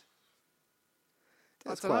 and...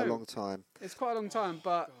 That's quite a long time. It's quite a long time,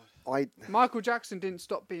 but I Michael Jackson didn't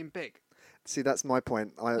stop being big. See, that's my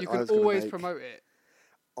point. You can always promote it.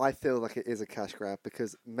 I feel like it is a cash grab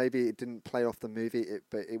because maybe it didn't play off the movie,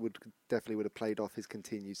 but it definitely would have played off his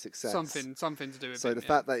continued success. Something to do with it. So the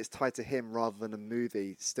fact that it's tied to him rather than a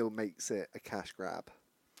movie still makes it a cash grab.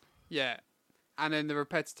 Yeah. And then the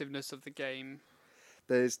repetitiveness of the game.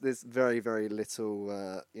 there's very, very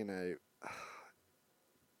little,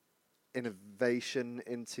 innovation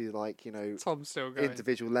into Tom's still going.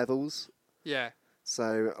 individual levels. Yeah.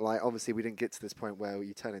 So, obviously, we didn't get to this point where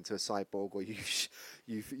you turn into a cyborg or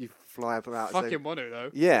you fly up about. Fucking want to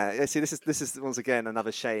though. Yeah. See, this is once again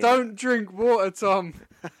another shame. Don't drink water, Tom.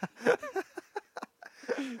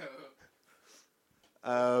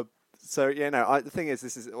 The thing is,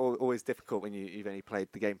 this is always difficult when you've only played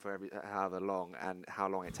the game for however long and how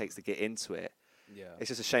long it takes to get into it. Yeah. It's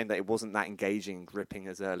just a shame that it wasn't that engaging, gripping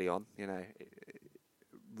as early on. It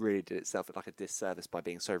really did itself like a disservice by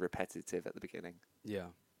being so repetitive at the beginning. Yeah.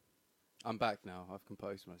 I'm back now. I've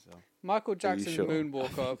composed myself. Michael Jackson's sure?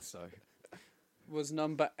 Moonwalker So was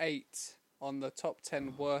number 8 on the top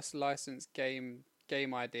 10 worst licensed game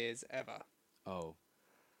ideas ever. Oh.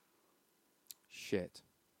 Shit.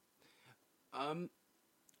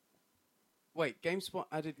 Wait, GameSpot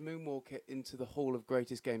added Moonwalker into the Hall of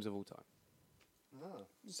Greatest Games of All Time. Oh.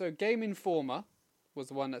 So Game Informer was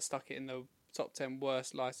the one that stuck it in the top 10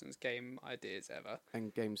 worst licensed game ideas ever.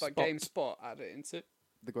 And GameSpot. But GameSpot added it into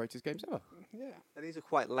the greatest games ever. Yeah. And these are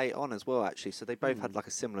quite late on as well, actually. So they both had like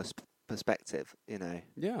a similar perspective,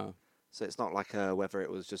 Yeah. So it's not like whether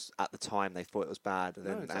it was just at the time they thought it was bad, and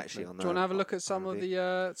then exactly. actually on the. Do you want to have a look at some of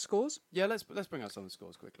the scores? Yeah, let's bring out some of the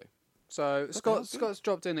scores quickly. So Scott's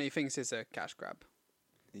dropped in that he thinks it's a cash grab.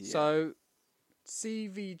 Yeah. So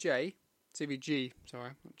CVG,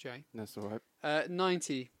 sorry, not J. That's all right.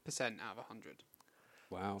 90% out of 100.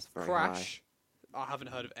 Wow. That's very Crash. I haven't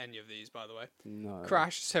heard of any of these, by the way. No.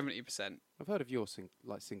 Crash, 70%. I've heard of your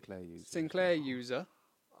Sinclair user. Sinclair user,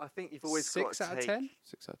 I think you've always 6 got out to of take 10.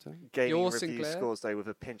 6 out of 10. gaming Your review Sinclair? scores though with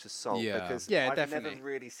a pinch of salt, Yeah. because Yeah, I've definitely. never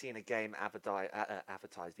really seen a game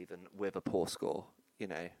advertised even with a poor score.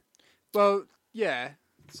 Well, yeah.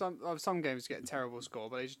 Some games get a terrible score,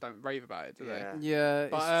 but they just don't rave about it, do Yeah. Yeah,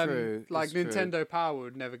 But, it's true. Like it's true. Nintendo Power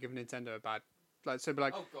would never give Nintendo a bad. So be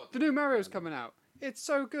like, Oh, God. the new Mario's coming out. It's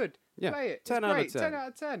so good. Yeah. Play it. 10 it's out of great. 10. 10 out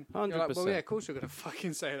of 10. You're like, well, 100%. yeah, of course you're gonna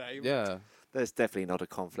fucking say that. Yeah. There's definitely not a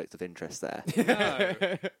conflict of interest there. No,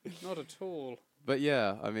 not at all. But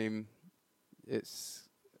yeah, I mean, it's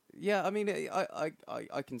yeah. I mean,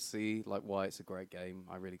 I can see like why it's a great game.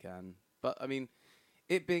 I really can. But I mean,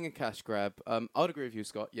 it being a cash grab, I would agree with you,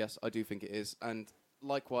 Scott. Yes, I do think it is, and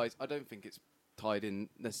likewise, I don't think it's tied in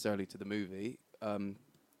necessarily to the movie,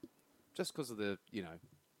 just because of the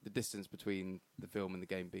distance between the film and the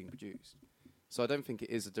game being produced. So I don't think it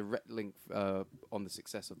is a direct link on the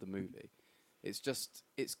success of the movie. It's just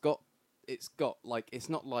it's got like it's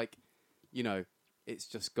not like it's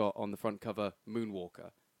just got on the front cover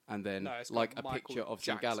Moonwalker and then like a Michael picture of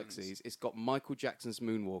some galaxies. It's got Michael Jackson's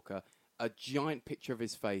Moonwalker, a giant picture of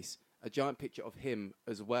his face, a giant picture of him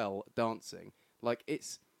as well dancing. Like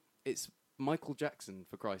it's Michael Jackson,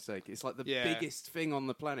 for Christ's sake. It's like the biggest thing on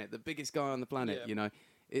the planet, the biggest guy on the planet. Yeah.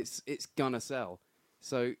 It's gonna sell.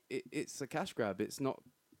 So it's a cash grab. It's not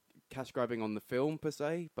cash grabbing on the film per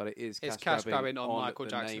se, but it is cash grabbing on Michael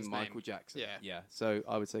the Jackson's name Michael Jackson. Yeah. Yeah. So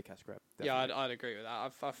I would say cash grab. Definitely. Yeah, I'd agree with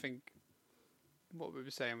that. I think what we were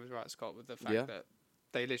saying was right, Scott, with the fact that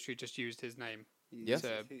they literally just used his name. Yeah.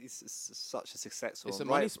 He's such a successful. It's a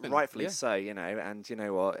money spinner. Rightfully so, and you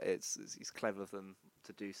know what? It's clever of them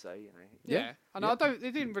to do so, Yeah, and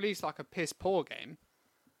they didn't release like a piss poor game.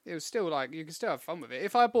 It was still like you can still have fun with it.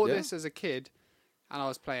 If I bought this as a kid and I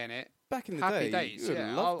was playing it back in the happy day, days, you would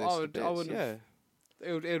yeah, love this. I would. Yeah.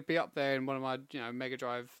 It would be up there in one of my Mega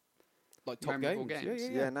Drive like top memorable games. games.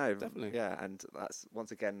 Yeah, no, definitely. Yeah, and that's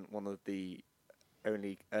once again one of the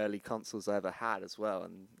only early consoles I ever had as well,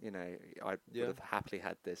 and I would have happily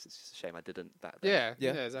had this. It's just a shame I didn't back then.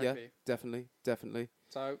 Yeah, exactly. Definitely.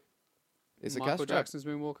 So it's a Michael cash grab. Jackson's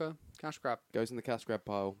Moonwalker, cash grab. Goes in the cash grab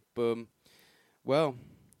pile. Boom. Well,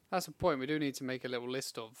 that's the point. We do need to make a little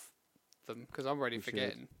list of them because I'm already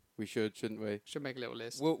forgetting. We should, shouldn't we? Should make a little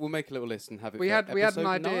list. We'll make a little list and have it. We had an episode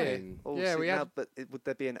idea. 9. Oh, yeah, we had. But would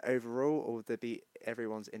there be an overall, or would there be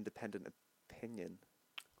everyone's independent opinion?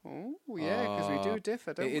 Oh yeah, because we do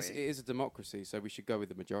differ, don't we? It is a democracy, so we should go with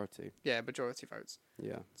the majority. Yeah, majority votes.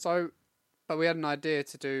 Yeah. So, but we had an idea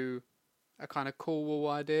to do a kind of cool wall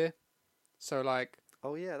idea. So like,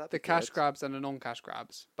 oh yeah, that'd the be cash good. grabs and the non-cash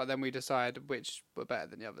grabs, but then we decide which were better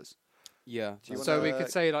than the others. Yeah. So we could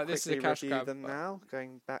say like this is a quickly cash review grab. them now,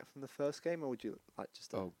 going back from the first game, or would you like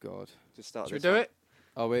just? Oh God. Just start. Should we this do one? it?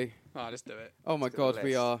 Are we? Oh, let's do it. Oh my Let's do God, the we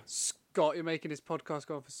list. are. Scott, you're making this podcast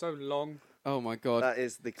go on for so long. Oh my God. That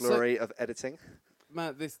is the glory of editing.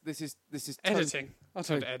 Matt, this is Editing. I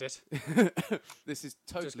don't edit. This is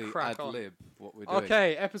totally crack ad on. lib what we're doing.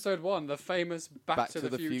 Okay, episode 1, the famous Back to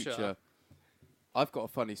the Future. I've got a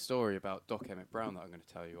funny story about Doc Emmett Brown that I'm going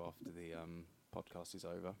to tell you after the podcast is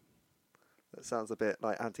over. That sounds a bit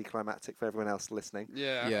like anticlimactic for everyone else listening.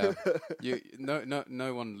 Yeah.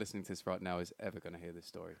 No one listening to this right now is ever going to hear this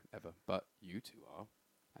story ever, but you two are,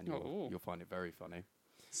 and you'll find it very funny.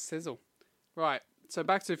 Sizzle. Right. So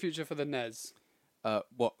Back to the Future for the NES.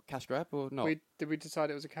 What, cash grab or not? Did we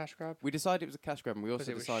decide it was a cash grab? We decided it was a cash grab, and we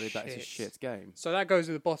also decided that it's a shit game. So that goes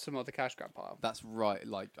to the bottom of the cash grab pile. That's right.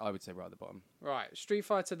 Like I would say, right at the bottom. Right. Street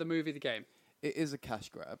Fighter, the movie, the game. It is a cash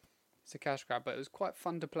grab. It's a cash grab, but it was quite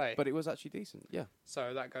fun to play. But it was actually decent, yeah.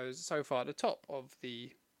 So that goes so far at the top of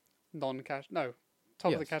the non-cash... No,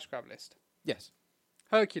 top of the cash grab list. Yes.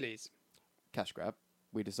 Hercules. Cash grab,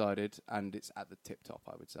 we decided, and it's at the tip top,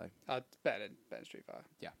 I would say. Better than Street Fighter.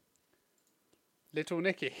 Yeah. Little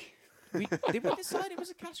Nicky. Did we decide it was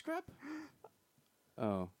a cash grab?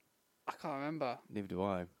 Oh. I can't remember. Neither do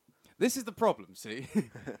I. This is the problem, see?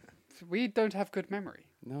 We don't have good memory.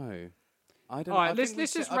 No. I don't. All right, let's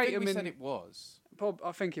just rate them in. We said it was.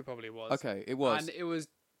 I think it probably was. Okay, it was, and it was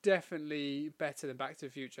definitely better than Back to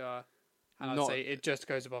the Future. And I'd say it just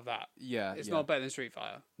goes above that. Yeah, it's not better than Street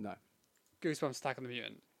Fighter. No. Goosebumps Attack on the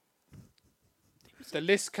Mutant. The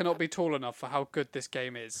list cannot be tall enough for how good this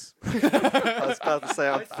game is. I was about to say,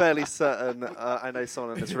 I'm fairly certain I know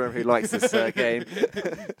someone in this room who likes this game.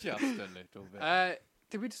 Just a little bit.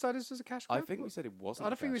 Did we decide this was a cash grab? I think we said it wasn't. I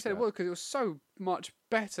don't think we said it was because it was so much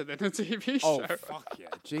better than a TV show. Oh, fuck yeah.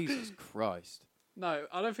 Jesus Christ. No,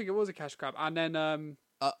 I don't think it was a cash grab. And then...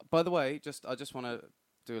 by the way, I just want to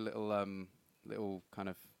do a little kind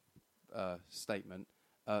of statement.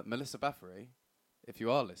 Melissa Baffery, if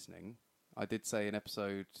you are listening, I did say in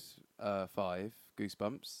episode 5,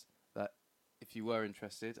 Goosebumps, that if you were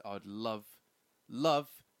interested, I would love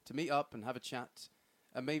to meet up and have a chat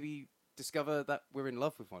and maybe discover that we're in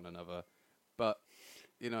love with one another. But,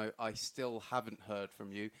 I still haven't heard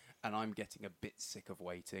from you, and I'm getting a bit sick of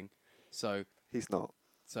waiting. So he's not.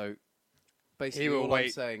 So basically, he will all wait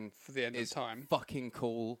I'm saying for the end is of time. Fucking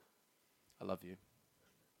cool. I love you.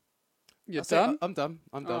 You're done? I'm done.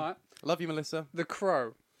 All right. I love you, Melissa. The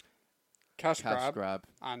Crow. Cash grab.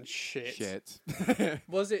 And shit. Shit.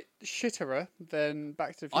 Was it shitterer than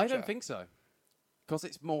Back to the Future? I don't think so. Because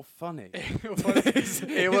it's more funny.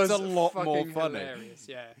 it was a lot more funny. Hilarious,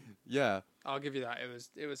 yeah. Yeah. I'll give you that.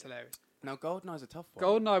 It was hilarious. Now, GoldenEye's a tough one.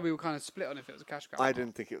 GoldenEye, we were kind of split on if it was a cash grab. I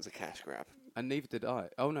didn't think it was a cash grab. And neither did I.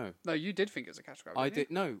 Oh, no. No, you did think it was a cash grab. I did.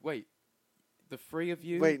 No, wait. The three of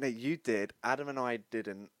you? Wait, no, you did. Adam and I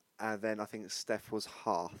didn't. And then I think Steph was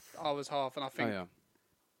half. I was half, and I think... Oh, yeah.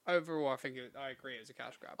 Overall, I agree it was a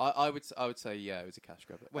cash grab. I would say, yeah, it was a cash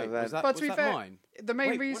grab. Wait, then, was that, but was to be that fair, mine? The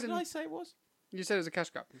main reason... What did I say it was? You said it was a cash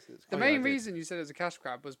grab. The main reason you said it was a cash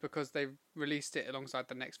grab was because they released it alongside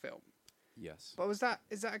the next film. Yes. But is that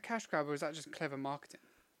a cash grab or is that just clever marketing?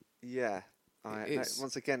 Yeah.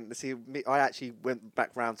 Once again, see, I actually went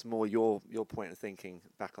back round to more your point of thinking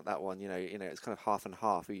back on that one. It's kind of half and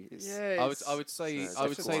half. I would say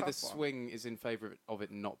the swing is in favour of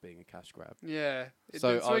it not being a cash grab. Yeah.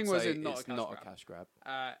 So the swing I would say was not a cash grab.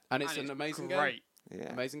 And it's an amazing game.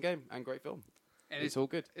 Yeah. Amazing game and great film. And it's all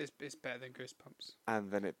good. It's better than Goosebumps.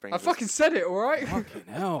 And then it brings. I fucking said it, all right. Fucking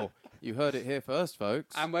hell! You heard it here first,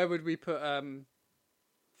 folks. And where would we put? Fucking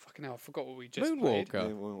hell! I forgot what we just Moonwalker.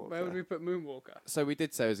 played. Where would we put Moonwalker? So we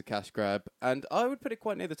did say it was a cash grab, and I would put it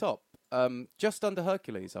quite near the top, just under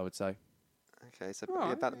Hercules, I would say. Okay, so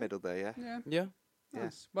about the middle there, yeah. Yeah. Yeah.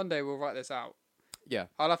 Nice. One day we'll write this out. Yeah.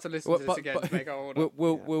 I'll have to listen to this again to make our order.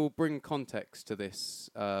 We'll bring context to this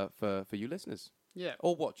for you listeners. Yeah.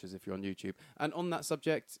 Or watchers if you're on YouTube. And on that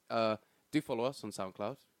subject, do follow us on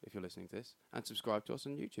SoundCloud if you're listening to this, and subscribe to us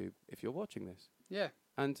on YouTube if you're watching this. Yeah.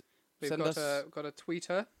 And we've send got us a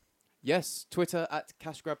Twitter. Yes, Twitter at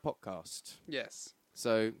CashGrabPodcast. Yes.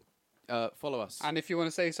 So follow us. And if you want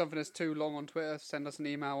to say something that's too long on Twitter, send us an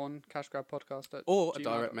email on cashgrabpodcast@gmail.com. Or a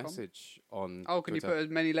direct message on can Twitter. you put as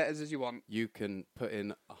many letters as you want? You can put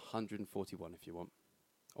in 141 if you want.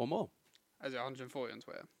 Or more. Is it 140 on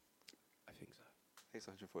Twitter? I think so. I think it's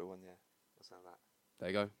 141, yeah. What's that? There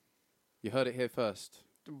you go. You heard it here first.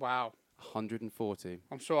 Wow. 140.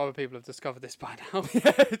 I'm sure other people have discovered this by now.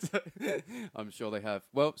 I'm sure they have.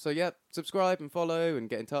 Well, so yeah, subscribe and follow and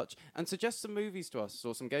get in touch and suggest some movies to us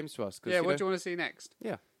or some games to us. Yeah, what do you want to see next?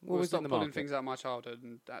 Yeah, we'll stop pulling things out of my childhood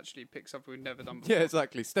and actually pick something we've never done before. Yeah,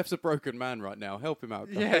 exactly. Steph's a broken man right now. Help him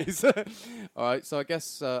out, guys. Yeah. All right, so I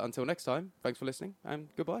guess until next time, thanks for listening and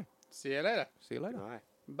goodbye. See you later. See you later.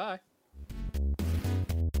 Bye. Bye.